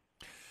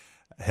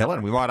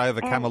 Helen, we might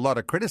overcome a lot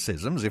of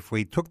criticisms if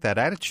we took that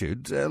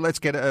attitude. Let's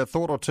get a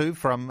thought or two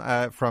from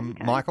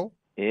Okay. Michael.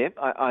 Yeah,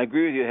 I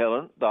agree with you,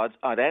 Helen. But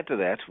I'd add to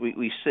that,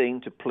 we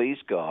sing to please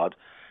God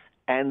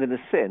and, in a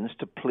sense,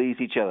 to please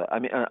each other.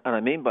 I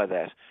mean by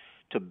that,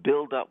 to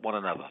build up one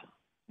another.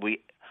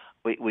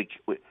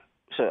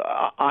 So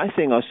I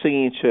think our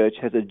singing in church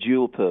has a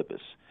dual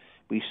purpose.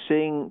 We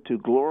sing to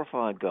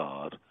glorify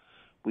God.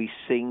 We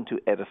sing to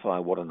edify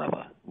one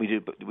another. We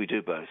do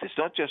both. It's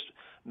not just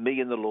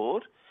me and the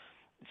Lord.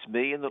 It's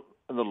me and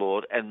the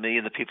Lord, and me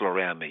and the people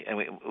around me.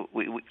 And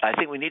I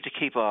think we need to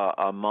keep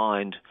our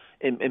mind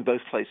in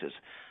both places,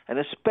 and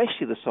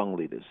especially the song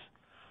leaders.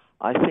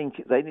 I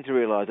think they need to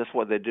realize that's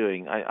what they're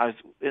doing. I was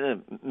in a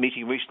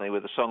meeting recently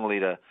with a song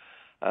leader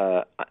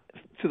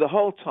through the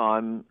whole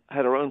time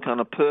had her own kind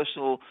of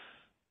personal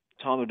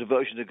time of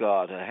devotion to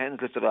God, her hands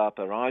lifted up,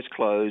 her eyes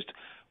closed.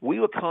 We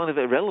were kind of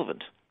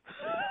irrelevant.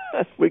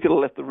 We could have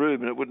left the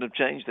room and it wouldn't have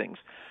changed things.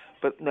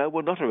 But no,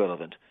 we're not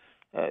irrelevant.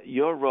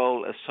 Your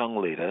role as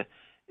song leader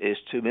is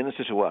to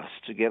minister to us,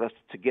 to get us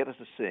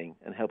to sing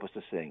and help us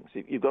to sing.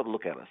 So you've got to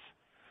look at us.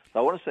 So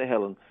I want to say,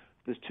 Helen,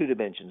 there's 2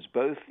 dimensions.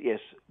 Both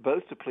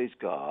to please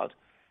God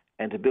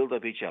and to build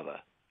up each other.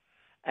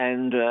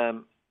 And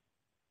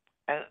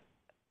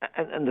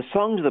the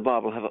songs of the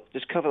Bible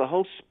just cover the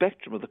whole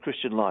spectrum of the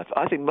Christian life.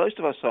 I think most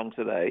of our songs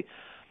today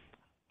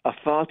are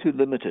far too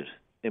limited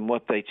in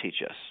what they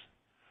teach us.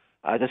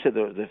 As I said,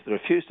 there are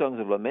a few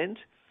songs of lament.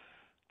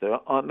 There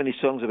aren't many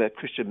songs about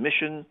Christian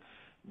mission,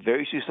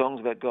 very few songs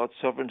about God's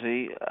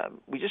sovereignty.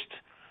 We just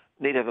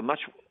need to have a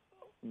much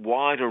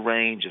wider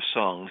range of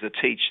songs that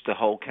teach the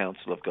whole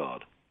counsel of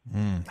God.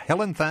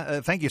 Helen,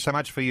 thank you so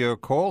much for your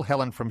call.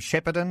 Helen from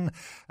Shepparton.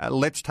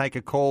 Let's take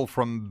a call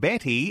from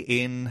Betty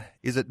in,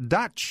 is it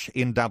Dutch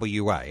in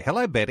WA?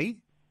 Hello, Betty.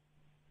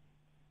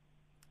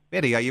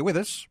 Betty, are you with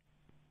us?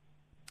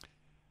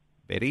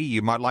 Betty,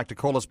 you might like to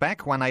call us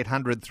back,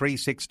 1800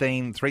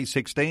 316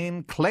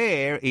 316.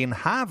 Claire in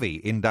Harvey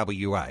in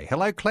WA.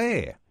 Hello,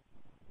 Claire.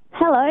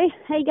 Hello,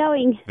 how you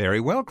going? Very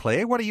well,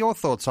 Claire. What are your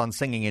thoughts on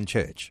singing in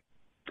church?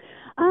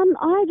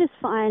 I just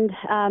find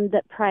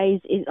that praise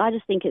is, I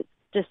just think it's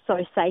just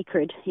so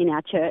sacred in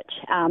our church.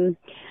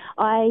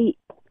 I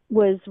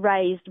was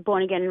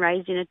born again and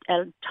raised in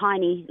a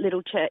tiny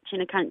little church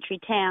in a country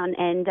town,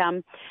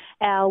 and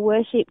our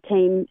worship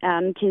team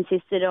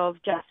consisted of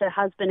just a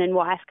husband and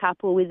wife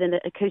couple with an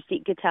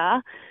acoustic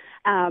guitar,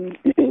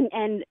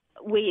 and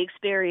we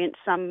experienced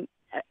some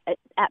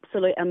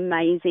absolute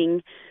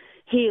amazing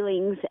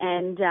healings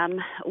and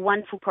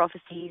wonderful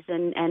prophecies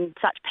and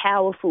such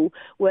powerful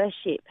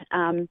worship.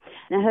 Now,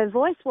 her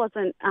voice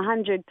wasn't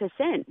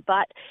 100%,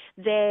 but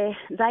they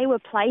were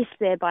placed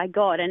there by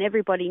God, and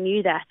everybody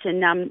knew that.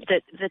 And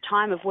the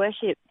time of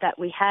worship that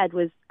we had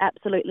was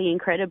absolutely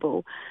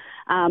incredible.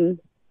 And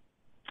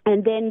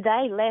then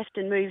they left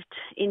and moved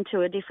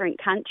into a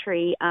different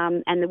country,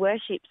 and the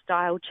worship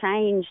style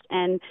changed.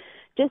 And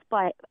just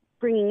by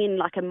bringing in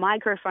like a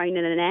microphone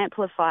and an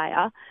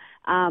amplifier,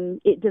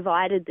 it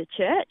divided the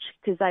church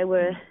because they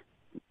were,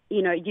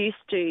 used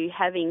to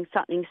having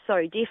something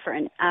so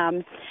different,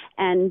 and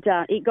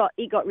it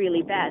got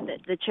really bad that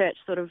the church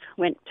sort of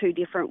went 2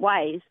 different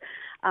ways.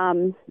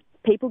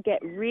 People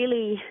get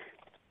really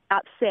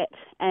upset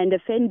and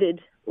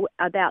offended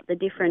about the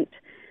different,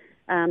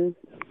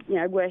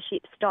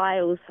 worship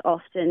styles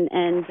often,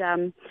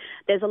 and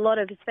there's a lot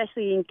of,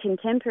 especially in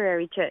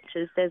contemporary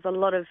churches, there's a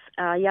lot of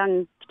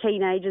young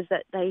teenagers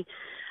that they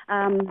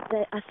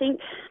I think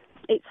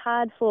it's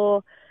hard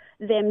for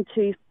them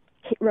to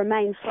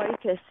remain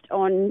focused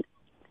on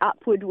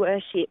upward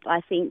worship,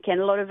 I think, and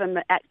a lot of them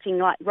are acting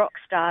like rock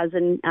stars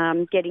and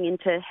getting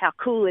into how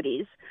cool it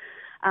is.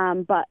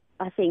 But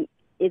I think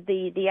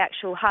the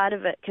actual heart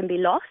of it can be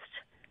lost.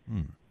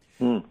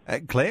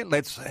 Claire,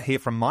 let's hear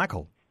from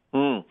Michael.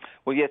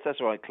 Well, yes, that's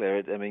right,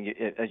 Claire. I mean,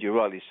 as you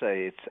rightly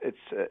say, it's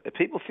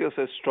people feel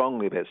so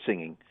strongly about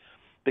singing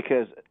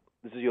because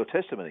this is your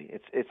testimony.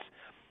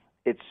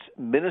 It's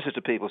ministered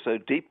to people so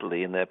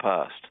deeply in their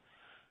past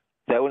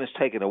that when it's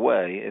taken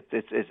away,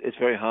 it's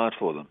very hard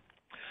for them.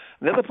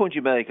 Another point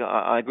you make,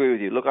 I agree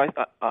with you. Look,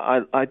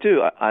 I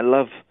do. I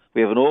love.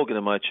 We have an organ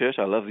in my church.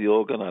 I love the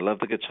organ. I love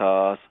the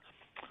guitars.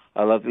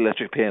 I love the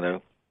electric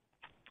piano.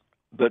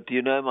 But do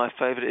you know my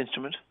favorite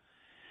instrument?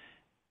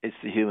 It's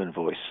the human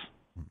voice.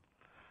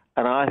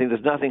 And I think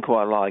there's nothing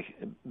quite like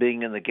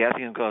being in the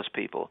gathering of God's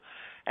people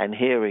and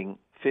hearing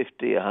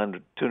 50,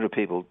 100, 200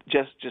 people,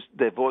 just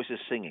their voices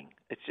singing.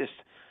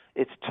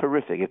 It's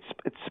terrific.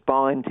 It's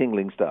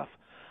spine-tingling stuff.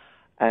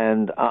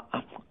 And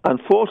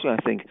unfortunately,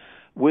 I think,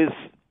 with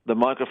the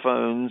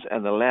microphones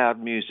and the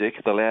loud music,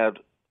 the loud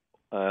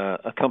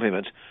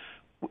accompaniment,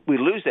 we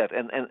lose that,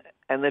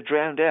 and they're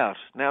drowned out.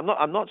 Now,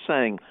 I'm not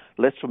saying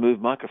let's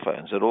remove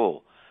microphones at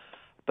all,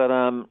 but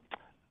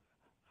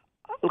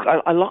look,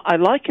 I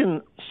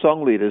liken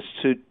song leaders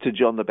to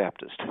John the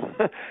Baptist.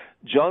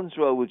 John's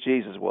role with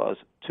Jesus was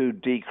to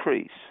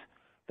decrease,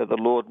 that the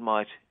Lord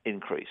might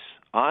increase.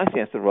 I think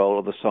that's the role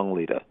of the song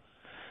leader.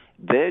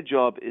 Their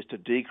job is to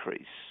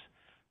decrease,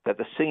 that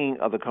the singing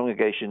of the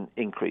congregation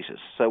increases.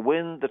 So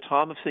when the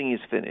time of singing is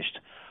finished,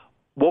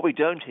 what we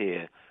don't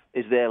hear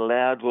is their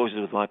loud voices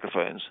with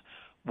microphones.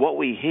 What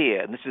we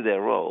hear, and this is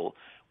their role,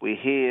 we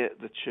hear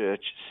the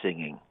church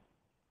singing.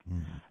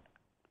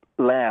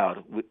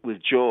 Loud,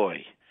 with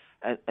joy.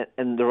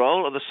 And the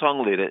role of the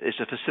song leader is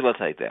to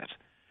facilitate that,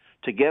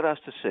 to get us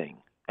to sing.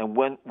 And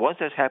once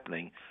that's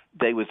happening,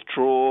 they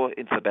withdraw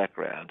into the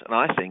background, and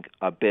I think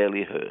are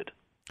barely heard.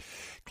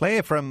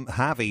 Claire from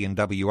Harvey in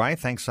WA,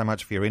 thanks so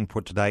much for your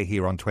input today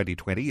here on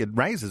 2020. It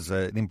raises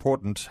an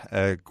important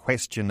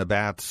question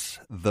about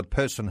the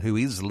person who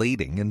is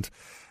leading, and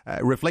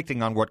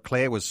reflecting on what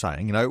Claire was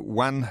saying. You know,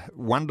 one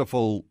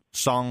wonderful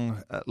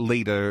song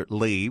leader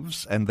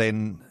leaves, and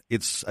then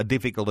it's a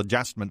difficult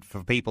adjustment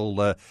for people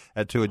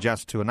to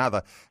adjust to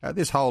another.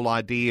 This whole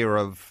idea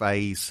of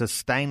a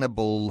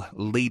sustainable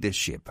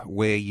leadership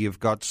where you've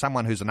got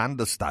someone who's an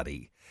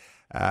understudy,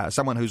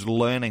 someone who's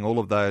learning all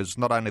of those,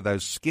 not only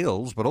those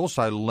skills, but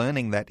also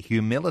learning that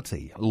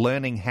humility,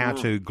 learning how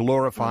to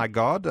glorify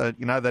God,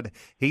 that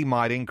He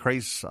might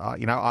increase,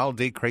 I'll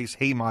decrease,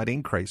 He might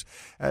increase.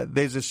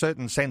 There's a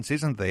certain sense,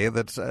 isn't there,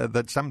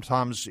 that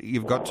sometimes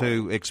you've got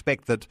to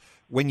expect that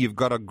when you've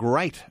got a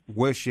great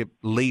worship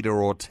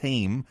leader or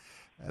team,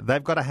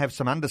 they've got to have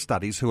some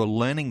understudies who are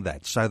learning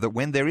that, so that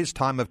when there is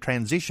time of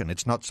transition,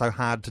 it's not so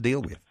hard to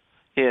deal with.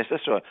 Yes,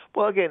 that's right.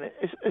 Well, again,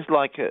 it's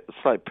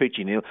like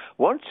preaching, Neil.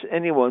 Once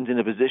anyone's in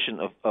a position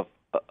of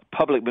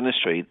public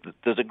ministry,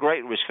 there's a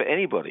great risk for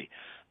anybody,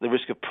 the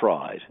risk of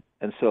pride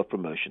and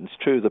self-promotion.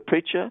 It's true of the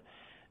preacher,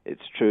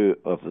 it's true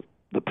of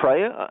the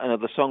prayer, and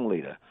of the song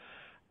leader.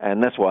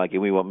 And that's why,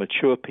 again, we want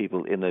mature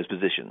people in those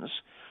positions.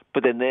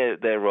 But then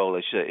their role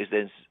is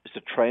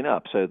to train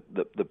up. So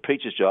the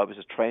preacher's job is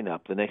to train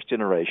up the next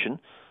generation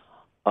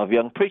of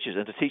young preachers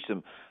and to teach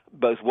them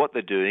both what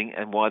they're doing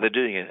and why they're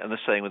doing it, and the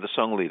same with the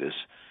song leaders.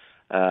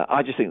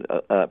 I just think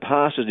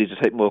pastors need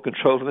to take more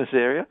control in this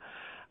area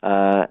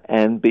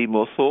and be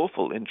more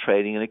thoughtful in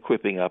training and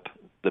equipping up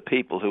the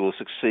people who will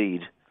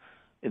succeed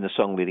in the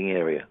song leading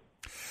area.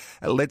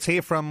 Let's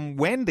hear from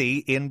Wendy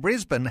in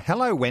Brisbane.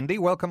 Hello, Wendy.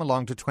 Welcome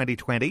along to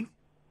 2020.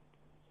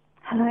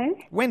 Hello.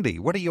 Wendy,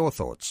 what are your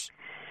thoughts?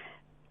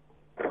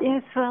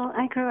 Yes, well,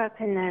 I grew up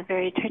in a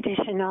very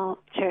traditional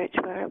church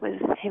where it was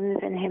hymns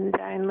and hymns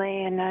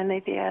only, and only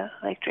the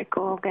electric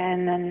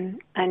organ, and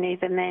only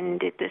the men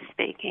did the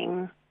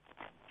speaking.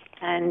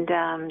 And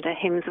the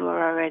hymns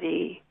were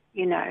already,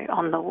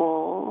 on the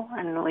wall,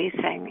 and we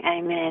sang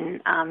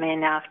Amen,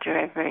 Amen after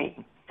every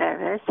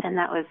service, and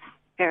that was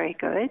very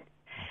good.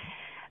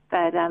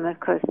 But, of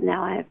course,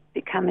 now I've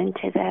become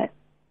into that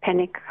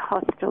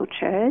Pentecostal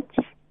church,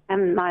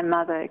 and my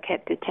mother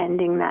kept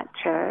attending that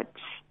church.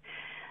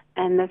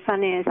 And the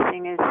funniest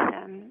thing is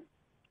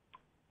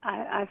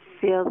I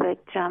feel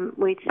that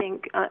we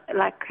think,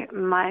 like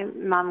my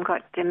mum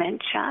got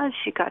dementia.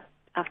 She got,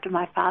 after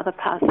my father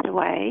passed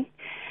away,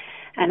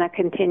 and I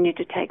continued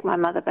to take my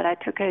mother, but I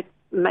took her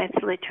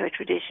mostly to a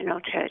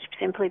traditional church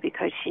simply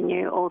because she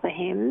knew all the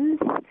hymns.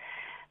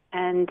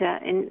 And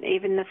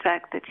even the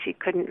fact that she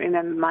couldn't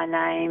remember my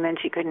name and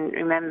she couldn't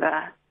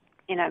remember,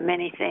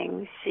 many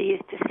things, she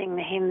used to sing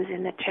the hymns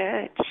in the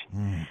church.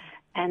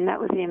 And that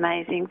was the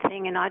amazing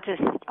thing. And I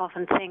just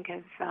often think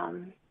of,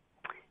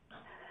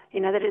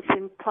 that it's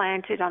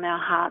implanted on our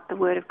heart. The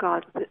Word of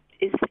God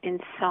is in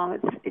song.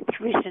 It's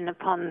written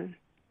upon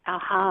our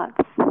hearts,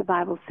 the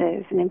Bible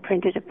says, and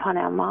imprinted upon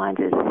our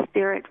minds as a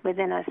spirit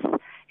within us,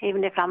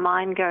 even if our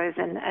mind goes.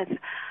 And as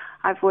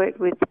I've worked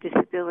with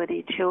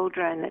disability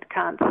children that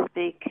can't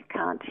speak,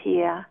 can't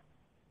hear,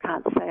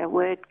 can't say a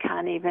word,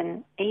 can't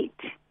even eat.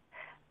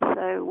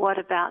 So what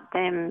about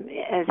them,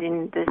 as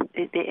in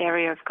the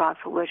area of God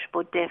for worship,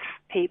 or deaf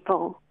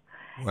people?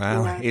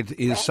 Well, You know, it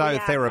is so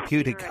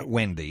therapeutic,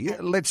 Wendy.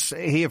 Let's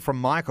hear from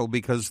Michael,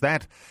 because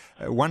that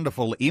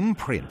wonderful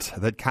imprint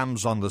that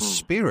comes on the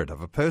spirit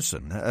of a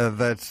person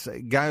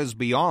that goes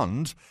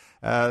beyond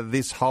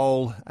this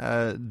whole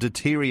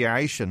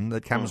deterioration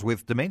that comes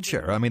with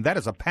dementia. I mean, that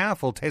is a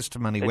powerful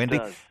testimony, Wendy.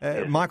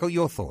 Does. Michael,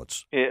 your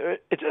thoughts? Yeah,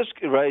 it does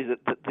raise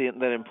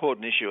that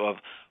important issue of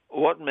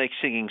what makes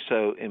singing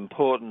so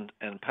important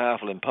and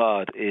powerful in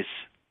part is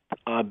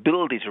our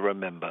ability to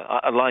remember.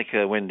 I like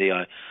Wendy,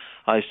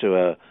 I used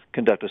to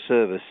conduct a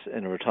service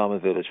in a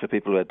retirement village for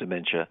people who had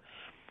dementia.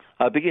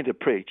 I begin to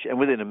preach, and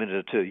within a minute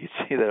or two, you'd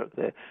see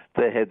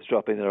their heads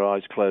dropping, their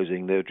eyes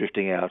closing, they were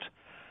drifting out.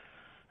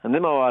 And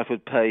then my wife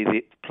would play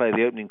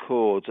the opening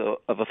chords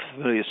of a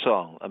familiar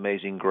song,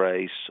 Amazing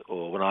Grace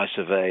or When I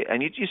Survey,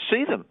 and you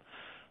see them.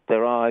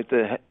 Their eyes,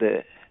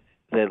 their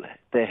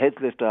heads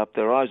lift up,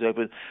 their eyes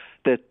open,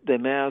 their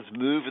mouths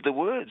move with the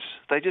words.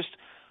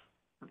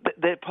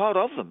 They're part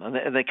of them,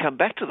 and they come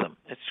back to them.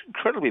 It's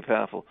incredibly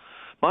powerful.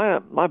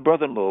 My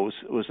brother-in-law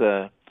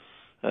was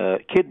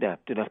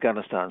kidnapped in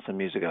Afghanistan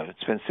some years ago.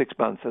 Spent 6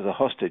 months as a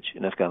hostage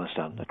in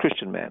Afghanistan, a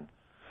Christian man,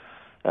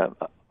 part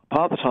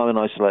of the time in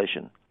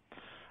isolation.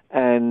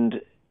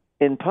 And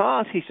in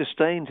part, he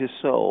sustained his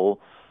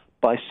soul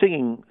by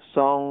singing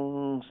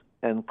songs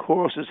and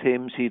choruses,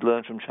 hymns he'd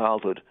learned from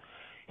childhood.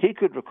 He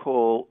could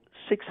recall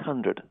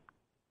 600.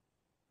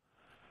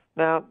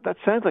 Now, that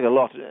sounds like a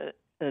lot,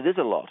 and it is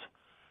a lot,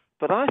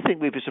 but I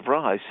think we'd be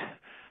surprised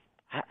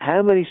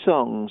how many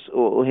songs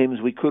or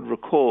hymns we could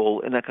recall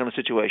in that kind of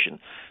situation.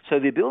 So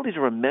the ability to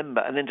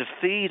remember and then to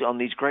feed on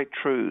these great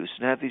truths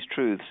and have these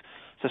truths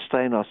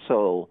sustain our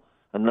soul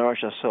and nourish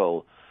our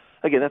soul.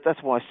 Again,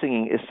 that's why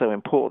singing is so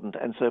important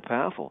and so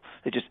powerful.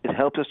 It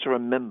helps us to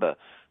remember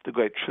the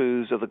great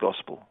truths of the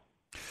gospel.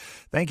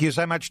 Thank you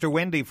so much to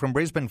Wendy from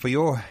Brisbane for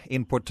your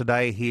input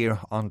today here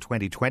on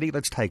 2020.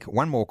 Let's take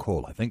one more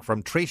call, I think,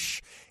 from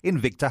Trish in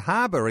Victor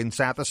Harbour in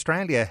South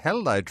Australia.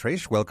 Hello,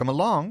 Trish. Welcome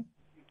along.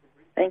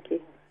 Thank you.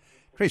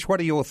 Trish,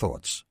 what are your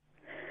thoughts?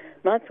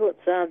 My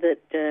thoughts are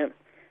that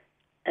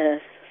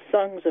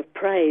songs of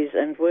praise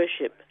and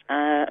worship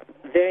are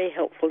very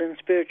helpful in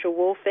spiritual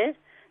warfare,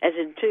 as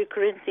in 2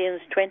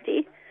 Corinthians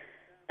 20,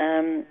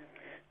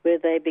 where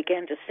they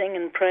began to sing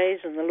and praise,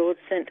 and the Lord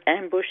sent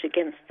ambush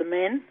against the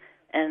men,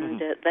 and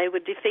they were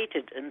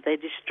defeated, and they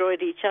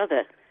destroyed each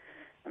other.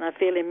 And I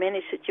feel in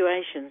many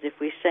situations, if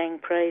we sang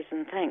praise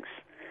and thanks,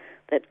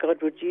 that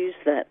God would use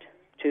that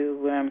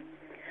to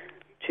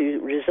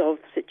resolve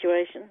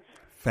situations.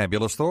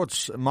 Fabulous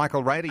thoughts.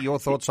 Michael Rader, your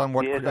thoughts on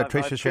what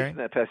Trish is sharing?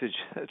 That passage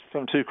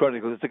from 2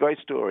 Chronicles. It's a great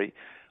story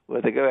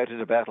where they go out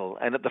into battle,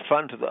 and at the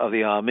front of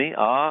the army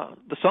are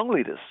the song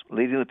leaders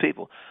leading the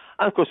people.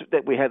 And of course,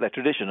 we have that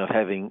tradition of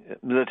having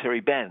military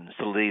bands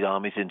to lead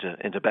armies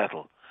into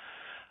battle.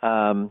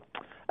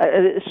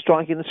 It's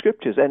striking in the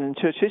scriptures and in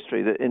church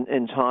history that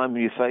in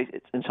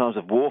times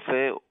of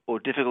warfare or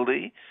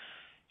difficulty,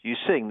 you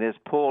sing. There's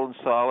Paul and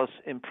Silas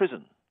in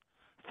prison,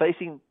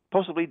 facing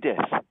possibly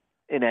death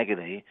in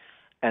agony,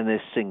 and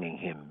they're singing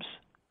hymns.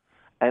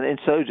 And in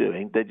so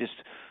doing, they're just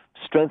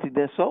strengthening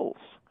their souls.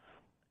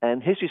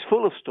 And history's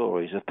full of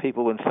stories of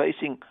people when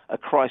facing a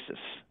crisis,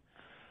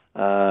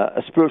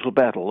 a spiritual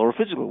battle or a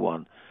physical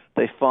one,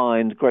 they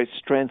find great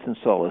strength and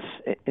solace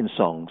in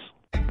songs.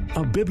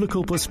 A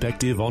biblical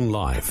perspective on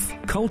life,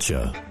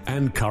 culture,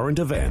 and current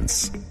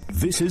events.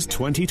 This is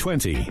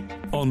 2020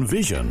 on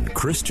Vision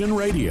Christian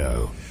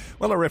Radio.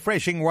 Well, a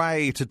refreshing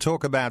way to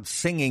talk about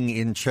singing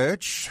in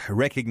church,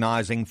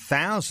 recognising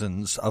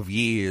thousands of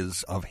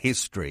years of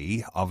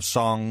history of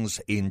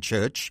songs in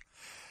church.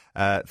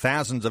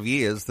 Thousands of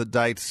years that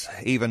date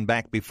even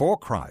back before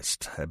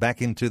Christ,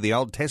 back into the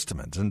Old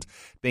Testament, and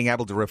being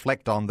able to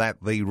reflect on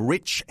that, the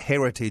rich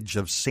heritage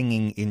of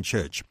singing in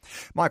church.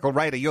 Michael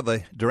Rader, you're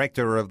the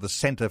director of the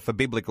Centre for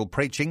Biblical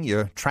Preaching.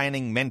 You're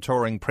training,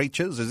 mentoring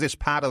preachers. Is this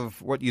part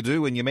of what you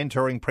do when you're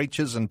mentoring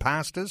preachers and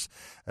pastors?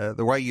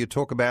 The way you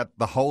talk about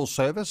the whole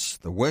service,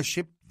 the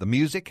worship, the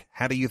music,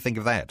 how do you think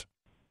of that?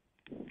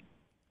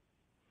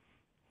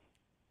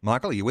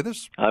 Michael, are you with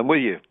us? I'm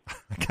with you.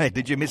 Okay,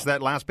 did you miss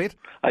that last bit?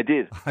 I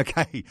did.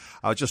 Okay,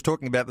 I was just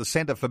talking about the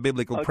Centre for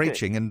Biblical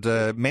Preaching and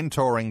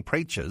mentoring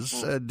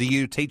preachers. Do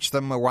you teach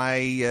them a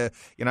way,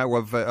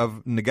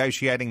 of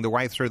negotiating the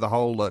way through the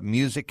whole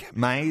music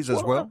maze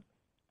as well?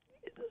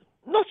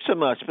 Not so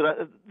much,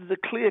 but the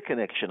clear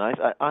connection.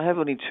 I have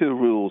only 2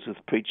 rules with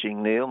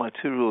preaching, Neil. My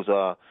 2 rules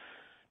are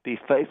be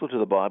faithful to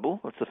the Bible.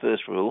 That's the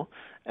first rule.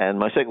 And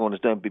my second one is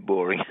don't be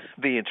boring.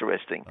 Be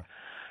interesting.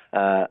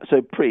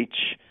 So preach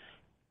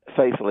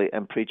faithfully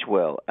and preach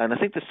well. And I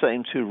think the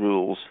same 2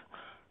 rules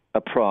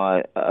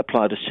apply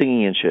to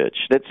singing in church.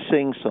 Let's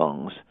sing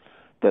songs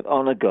that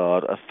honor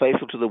God, are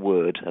faithful to the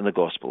word and the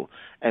gospel,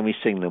 and we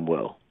sing them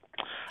well.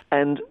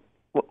 And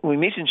when we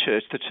meet in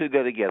church, the 2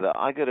 go together.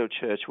 I go to a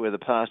church where the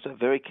pastor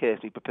very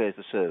carefully prepares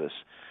the service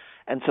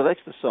and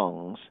selects the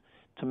songs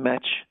to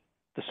match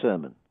the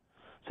sermon.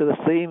 So the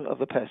theme of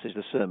the passage,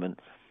 the sermon,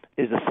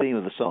 is the theme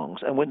of the songs.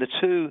 And when the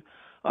 2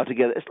 are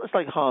together, it's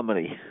like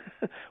harmony.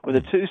 When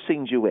the 2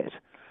 sing duet,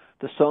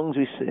 the songs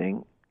we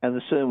sing and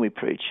the sermon we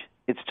preach,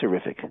 it's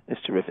terrific.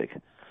 It's terrific.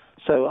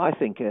 So I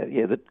think,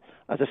 that,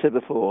 as I said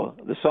before,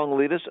 the song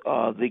leaders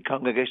are the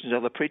congregation's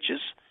other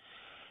preachers,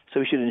 so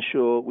we should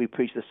ensure we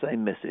preach the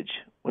same message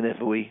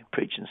whenever we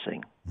preach and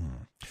sing.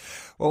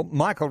 Well,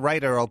 Michael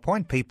Rader, I'll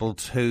point people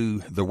to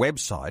the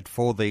website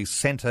for the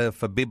Centre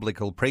for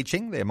Biblical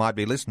Preaching. There might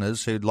be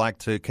listeners who'd like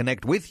to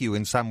connect with you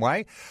in some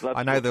way.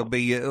 I know there'll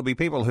be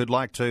people who'd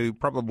like to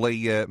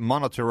probably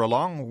monitor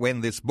along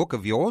when this book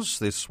of yours,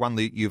 this one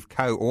that you've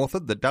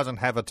co-authored that doesn't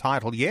have a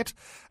title yet,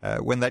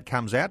 when that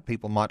comes out,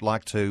 people might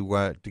like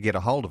to get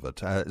a hold of it.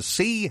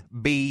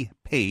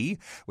 CBP,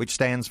 which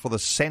stands for the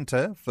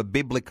Centre for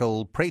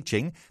Biblical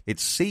Preaching.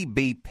 It's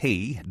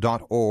cbp.org.au.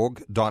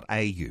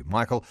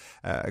 Michael,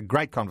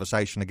 great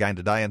conversation again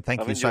today, and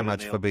thank you so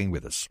much for being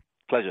with us.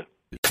 Pleasure.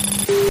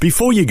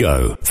 Before you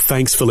go,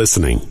 thanks for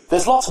listening.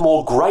 There's lots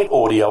more great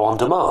audio on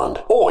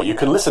demand, or you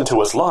can listen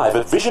to us live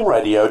at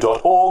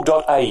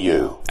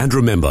visionradio.org.au. And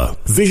remember,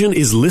 Vision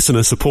is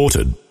listener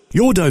supported.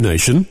 Your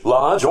donation,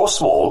 large or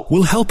small,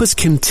 will help us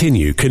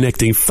continue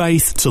connecting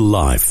faith to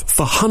life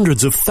for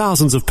hundreds of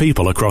thousands of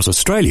people across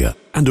Australia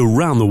and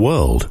around the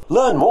world.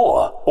 Learn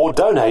more or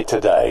donate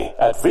today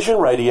at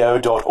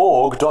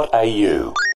visionradio.org.au.